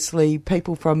 obviously,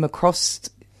 people from across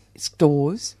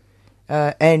stores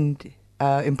and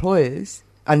employers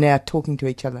are now talking to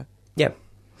each other. Yeah.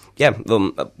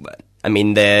 I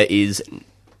mean, there is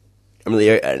really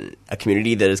a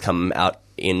community that has come out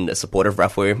in support of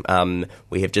RAFWU.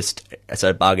 We have just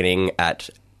started bargaining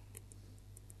at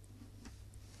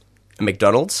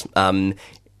McDonald's, and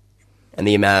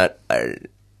the amount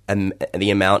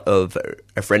of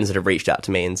friends that have reached out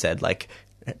to me and said, like,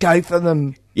 go for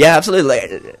them. Yeah,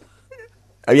 absolutely.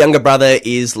 A younger brother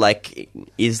is like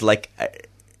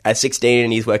at 16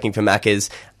 and he's working for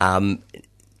Macca's.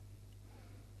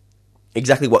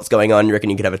 Exactly what's going on? You reckon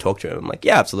you could have a talk to him? I'm like,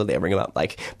 yeah, absolutely. I bring him up.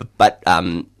 Like, but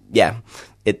yeah,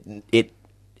 it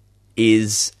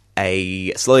is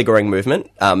a slowly growing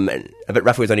movement. But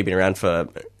RAFWU's only been around for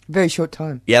very short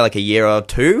time. Yeah, like a year or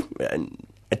two,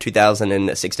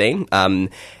 2016.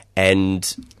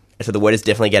 And so the word is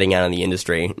definitely getting out in the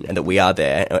industry, and that we are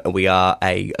there. We are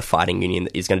a fighting union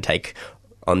that is going to take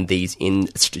on these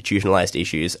institutionalized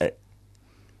issues, and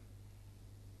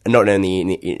not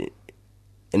only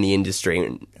in the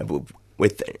industry,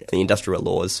 with the industrial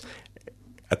laws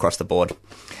across the board.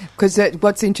 Because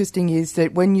what's interesting is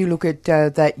that when you look at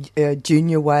that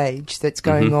junior wage that's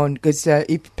going on, because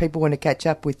if people want to catch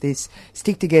up with this,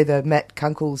 Stick Together, Matt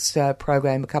Kunkel's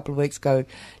program a couple of weeks ago,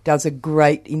 does a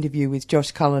great interview with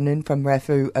Josh Cullinan from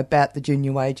RAFWU about the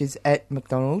junior wages at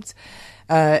McDonald's.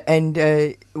 And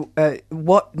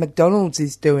what McDonald's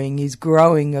is doing is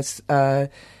growing us...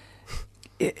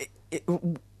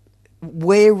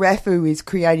 where RAFWU is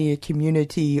creating a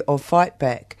community of fight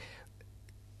back,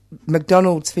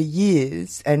 McDonald's for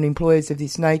years and employers of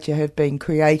this nature have been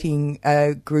creating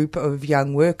a group of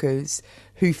young workers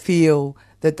who feel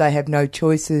that they have no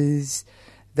choices,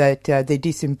 that they're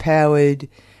disempowered,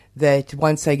 that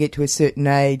once they get to a certain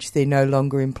age they're no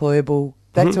longer employable,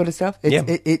 that sort of stuff.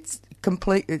 It's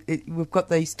complete. We've got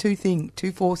these two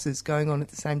forces going on at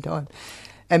the same time.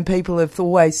 And people have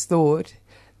always thought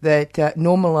that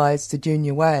normalised the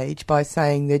junior wage by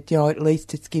saying that, at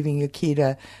least it's giving a kid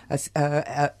a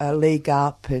leg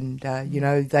up, and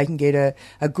they can get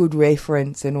a good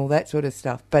reference and all that sort of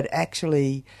stuff. But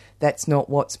actually, that's not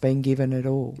what's been given at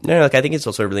all. No, I think it's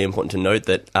also really important to note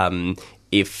that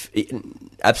if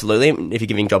you're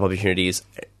giving job opportunities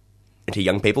to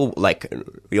young people, like,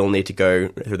 we all need to go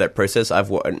through that process. I've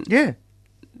worked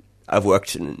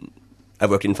in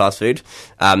fast food,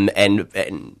 and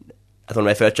one of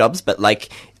my first jobs, but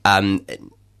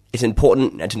it's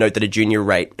important to note that a junior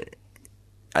rate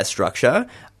structure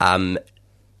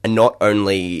not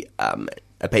only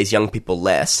pays young people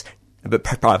less, but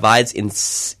provides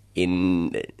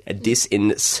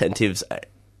disincentives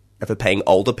for paying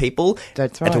older people.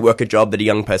 That's right. And to work a job that a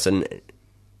young person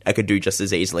could do just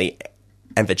as easily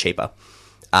and for cheaper.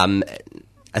 So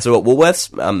at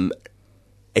Woolworths,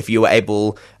 if you were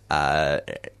able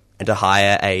to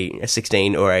hire a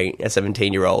 16 or a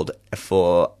 17-year-old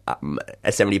for a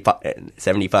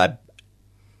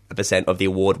 75% of the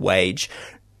award wage,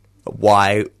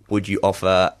 why would you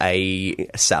offer a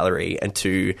salary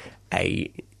to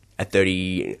a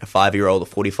 35-year-old or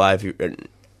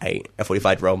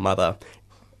 45-year-old mother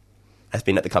has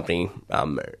been at the company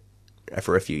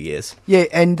for a few years? Yeah,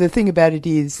 and the thing about it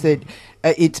is that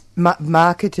it's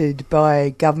marketed by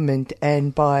government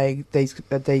and by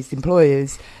these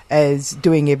employers as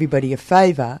doing everybody a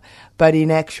favour, but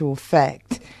in actual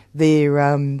fact, they're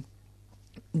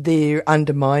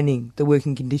undermining the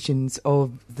working conditions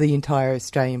of the entire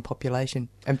Australian population,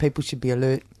 and people should be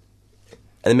alert.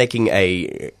 And they're making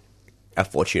a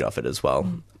fortune off it as well.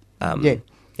 Yeah.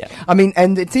 I mean,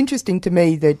 and it's interesting to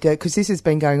me that, because this has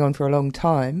been going on for a long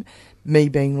time, me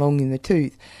being long in the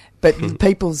tooth, but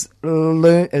people's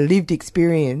lived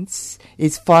experience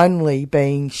is finally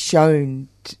being shown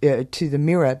to the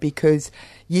mirror, because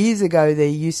years ago there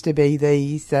used to be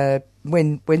these,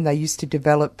 when they used to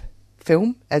develop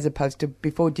film as opposed to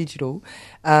before digital,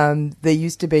 there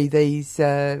used to be these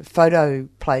photo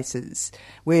places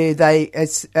where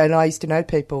and I used to know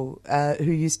people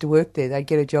who used to work there. They'd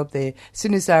get a job there. As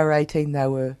soon as they were 18, they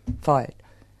were fired.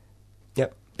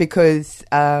 Yep. Because,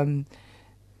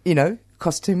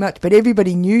 cost too much. But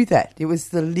everybody knew that. It was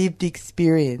the lived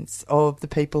experience of the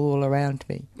people all around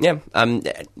me. Yeah.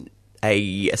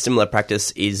 A similar practice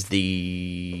is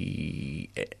the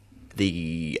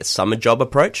summer job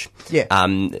approach. Yeah.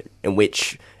 In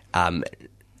which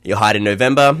you're hired in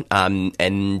November,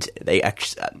 and they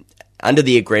actually, under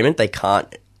the agreement, they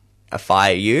can't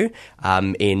fire you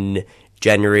in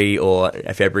January or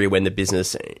February when the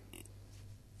business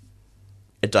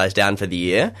it dies down for the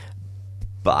year.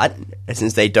 But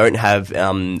since they don't have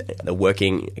the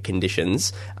working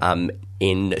conditions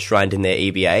enshrined in their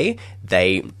EBA,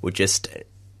 they would just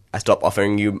stop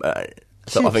offering you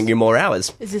more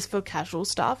hours. Is this for casual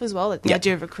staff as well? Like the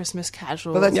idea of a Christmas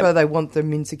casual? Well, that's why they want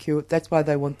them insecure. That's why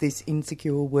they want this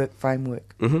insecure work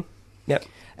framework. Mm-hmm. Yep.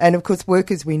 And of course,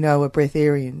 workers we know are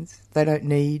breatharians. They don't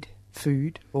need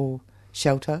food or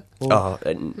shelter. Or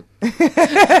and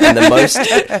the most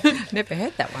never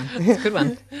heard that one. It's a good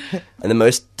one. And the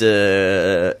most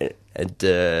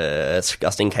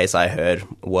disgusting case I heard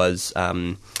was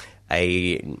a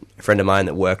friend of mine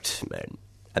that worked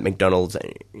at McDonald's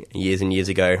years and years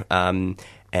ago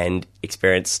and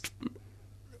experienced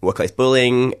workplace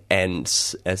bullying and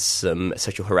some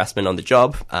sexual harassment on the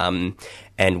job.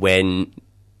 And when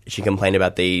she complained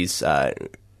about these to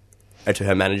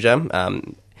her manager,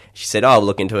 she said, "Oh, I'll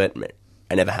look into it."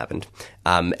 It never happened.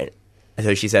 And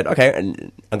so she said, "Okay,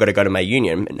 I've got to go to my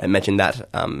union," and mentioned that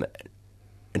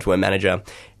to her manager.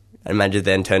 And the manager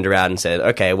then turned around and said,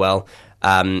 "Okay, well,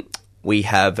 we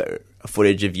have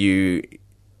footage of you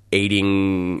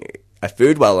eating a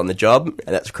food while on the job,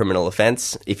 and that's a criminal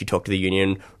offence. If you talk to the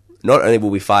union, not only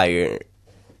will we fire you,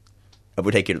 but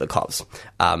we'll take you to the cops."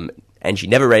 And she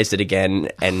never raised it again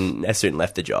and soon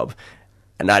left the job.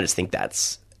 And I just think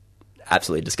that's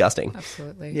absolutely disgusting.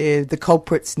 Absolutely. Yeah, the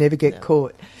culprits never get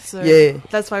caught. So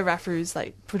that's why RAFRU's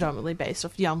like predominantly based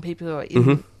off young people who are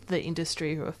in the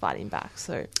industry who are fighting back.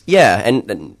 So yeah,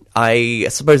 and I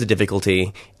suppose the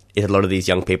difficulty is a lot of these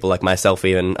young people, like myself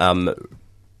even,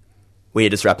 we're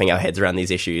just wrapping our heads around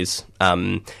these issues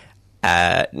and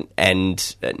trying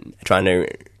to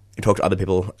talk to other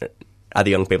people,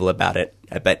 other young people about it.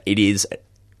 But it is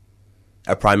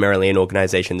primarily an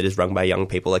organisation that is run by young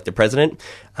people, like the president.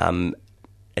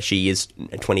 She is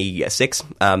 26,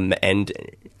 and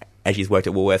she's worked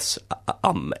at Woolworths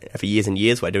for years and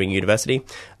years while doing university.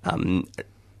 I'm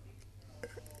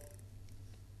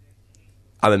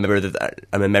a member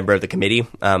of the committee,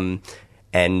 and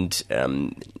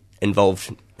involved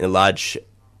in a large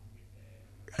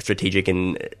strategic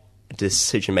and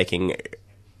decision-making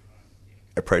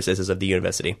processes of the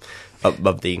university,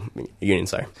 of the union,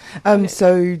 sorry.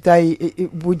 So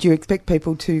would you expect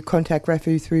people to contact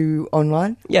RAFRU through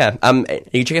online? Yeah, you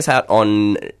can check us out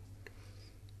on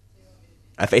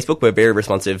Facebook. We're very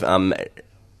responsive to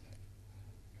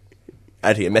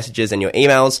your messages and your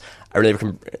emails. I really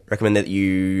recommend that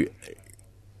you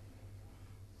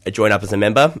join up as a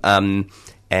member.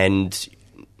 And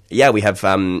yeah, we have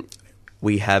some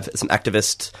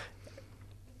activist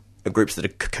groups that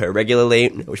occur regularly,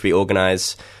 which we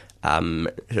organise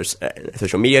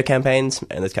social media campaigns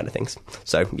and those kind of things.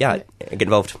 So yeah, get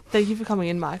involved. Thank you for coming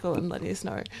in, Michael, and letting us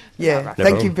know. Yeah,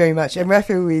 thank you very much. And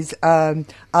RAFRU is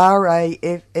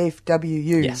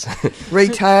RAFFWU, yes.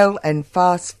 Retail and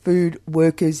Fast Food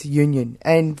Workers Union,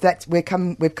 and we've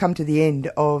come to the end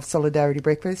of Solidarity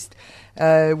Breakfast.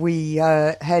 We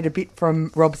had a bit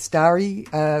from Rob Starry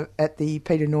at the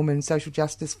Peter Norman Social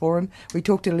Justice Forum. We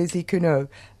talked to Lizzie Kunuth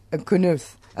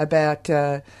about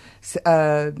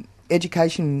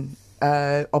education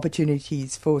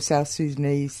opportunities for South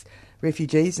Sudanese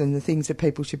refugees and the things that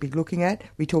people should be looking at.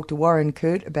 We talked to Warren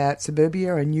Kurt about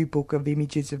Suburbia, a new book of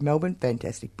images of Melbourne,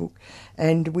 fantastic book.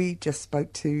 And we just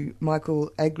spoke to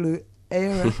Michael Aguilera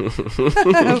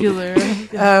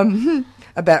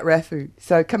about RAFRU.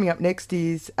 So coming up next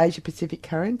is Asia Pacific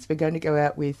Currents. We're going to go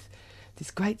out with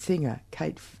this great singer,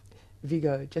 Kate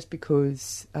Vigo, just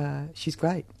because she's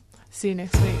great. See you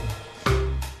next week.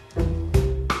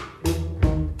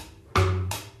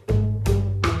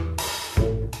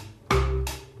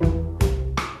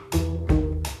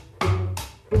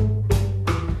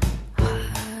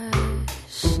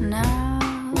 Hush now,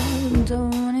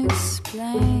 don't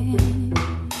explain.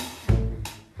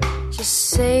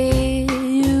 Just say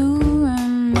you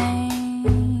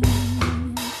remain.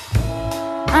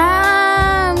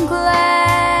 I'm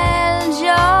glad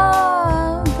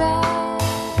you're back.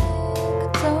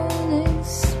 Don't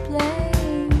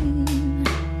explain.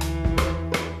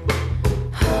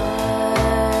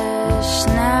 Hush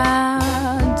now,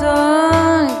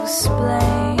 don't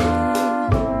explain.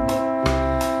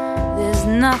 There's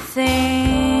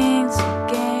nothing to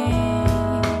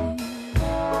gain.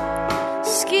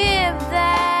 Skip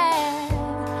that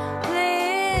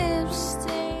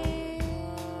lipstick.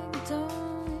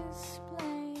 Don't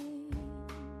explain.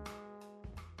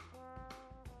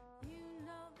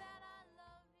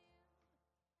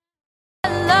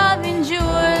 Love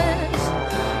endures.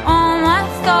 All my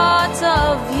thoughts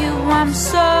of you, I'm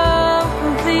so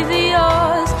completely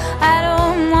yours. I don't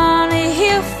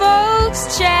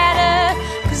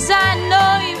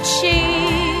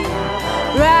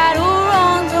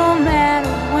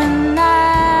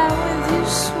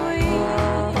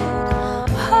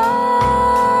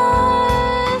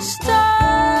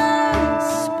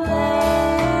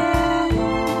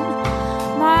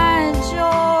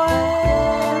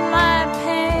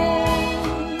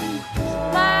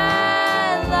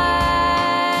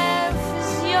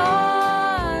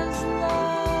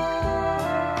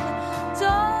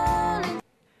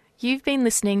been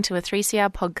listening to a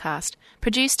 3CR podcast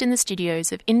produced in the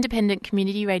studios of independent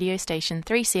community radio station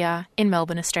 3CR in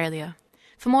Melbourne, Australia.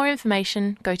 For more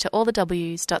information, go to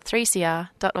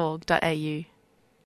allthews.3cr.org.au.